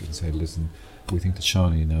Spencer, and say, listen, we think that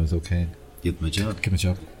Shawnee now is okay. Give him a job. Give him a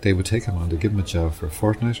job. They would take him on, they'd give him a job for a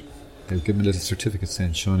fortnight, they would give him a little certificate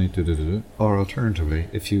saying, Shawnee, or alternatively,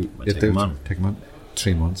 take him on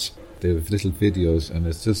 3 months. They have little videos, and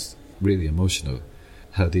it's just really emotional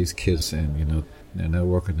how these kids saying, they're now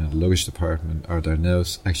working in the luggage department, or they're now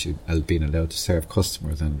actually being allowed to serve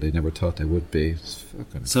customers, and they never thought they would be.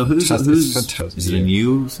 So who's fantastic. Is it a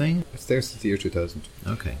new thing? It's there since the year 2000.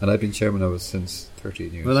 Okay. And I've been chairman of it since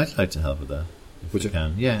 13 years. Well, I'd like to help with that. Would you?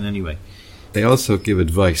 Can. Yeah, in any way. They also give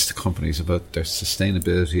advice to companies about their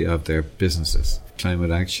sustainability of their businesses,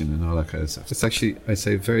 climate action and all that kind of stuff. It's actually, I'd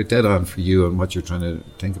say, very dead on for you and what you're trying to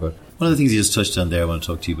think about. One of the things you just touched on there I want to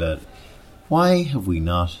talk to you about. Why have we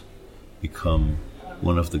not become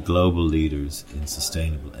one of the global leaders in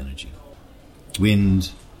sustainable energy?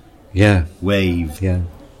 Wind, wave. Yeah.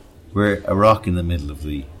 We're a rock in the middle of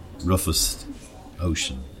the roughest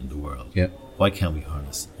ocean in the world. Yeah. Why can't we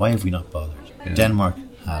harness? Why have we not bothered? Yeah. Denmark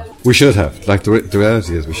have. We should have. Like the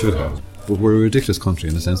reality is we should have. But we're a ridiculous country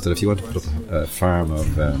in the sense that if you want to put up a farm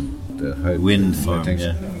of the wind farm,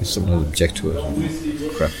 someone will object to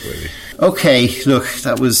it. Crap, really. Okay, look,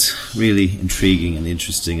 that was really intriguing and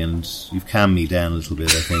interesting, and you've calmed me down a little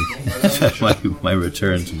bit, I think, about my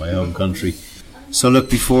return to my home country. So,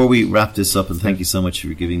 look, before we wrap this up, and thank you so much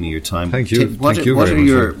for giving me your time. Thank you. What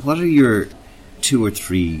are your 2 or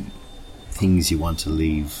 3 things you want to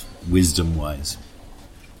leave, wisdom-wise?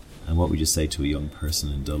 And what would you say to a young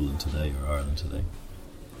person in Dublin today or Ireland today?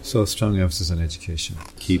 So strong emphasis on education.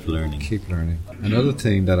 Keep learning. Keep learning. Another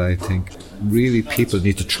thing that I think really people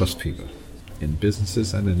need to trust people in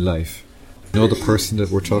businesses and in life. Know the person that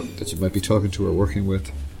that you might be talking to or working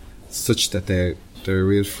with, such that they're a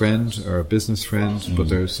real friend or a business friend, but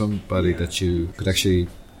they're somebody that you could actually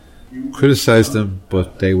criticize them,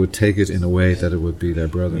 but they would take it in a way that it would be their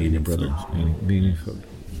brother. Meaningful.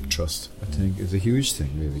 Trust, I think, is a huge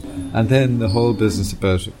thing, really. And then the whole business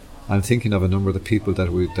about, I'm thinking of a number of the people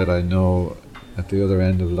that I know at the other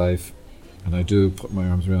end of life, and I do put my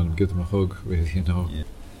arms around them, give them a hug, really, Yeah.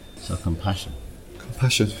 So compassion.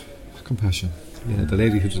 Yeah, the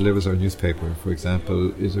lady who delivers our newspaper, for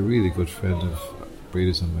example, is a really good friend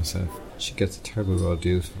breeders than myself. She gets a terrible raw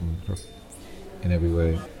deal from her in every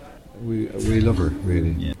way. We love her,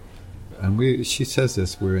 really. Yeah. And she says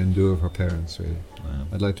this, we're in lieu of her parents, really. Wow.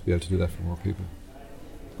 I'd like to be able to do that for more people.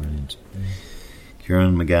 Brilliant.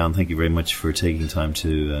 Kieran McGowan, thank you very much for taking time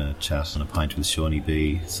to chat on a pint with Shawnee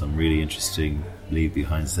B. Some really interesting leave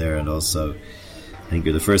behinds there, and also I think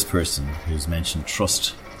you're the first person who's mentioned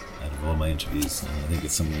trust out of all my interviews, and I think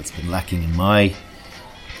it's something that's been lacking in my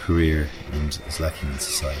career and is lacking in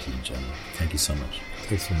society in general. Thank you so much.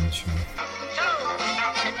 Thanks very much, Sean.